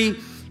holy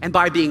and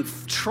by being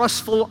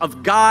trustful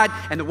of God.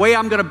 And the way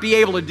I'm going to be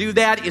able to do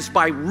that is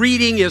by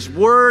reading His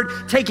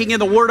Word, taking in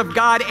the Word of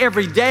God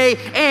every day,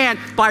 and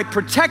by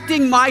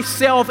protecting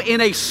myself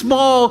in a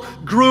small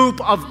group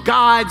of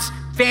God's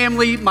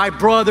family, my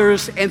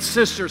brothers and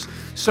sisters.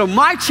 So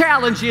my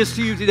challenge is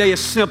to you today is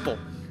simple.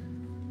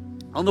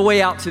 On the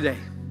way out today,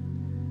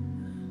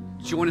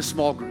 join a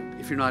small group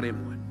if you're not in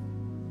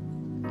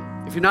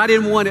one. If you're not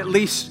in one, at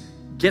least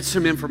get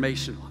some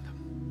information on them.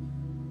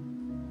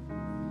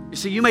 You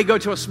see, you may go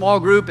to a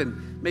small group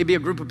and maybe a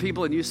group of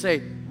people and you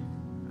say,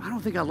 I don't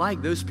think I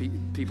like those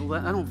people.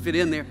 I don't fit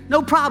in there.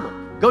 No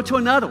problem. Go to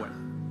another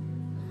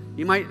one.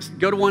 You might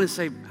go to one and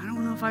say, I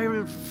don't know if I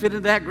ever fit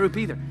in that group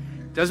either.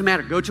 Doesn't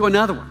matter. Go to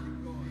another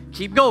one.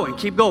 Keep going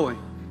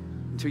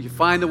until you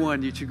find the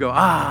one that you go,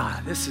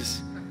 this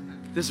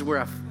is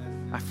where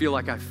I feel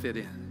like I fit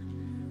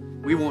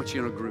in. We want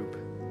you in a group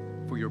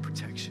for your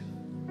protection.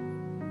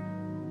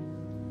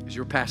 As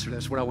your pastor,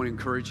 that's what I want to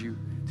encourage you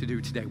to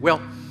do today.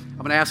 Well, I'm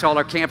going to ask all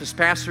our campus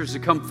pastors to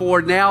come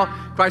forward now.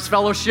 Christ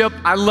Fellowship,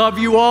 I love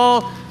you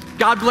all.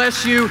 God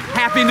bless you.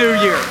 Happy New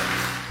Year.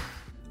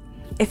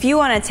 If you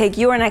want to take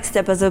your next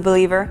step as a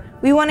believer,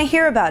 we want to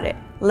hear about it.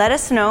 Let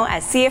us know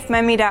at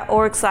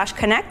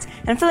cfmemi.org/connect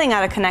and filling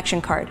out a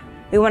connection card.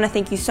 We want to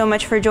thank you so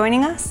much for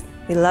joining us.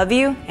 We love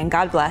you and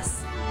God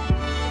bless.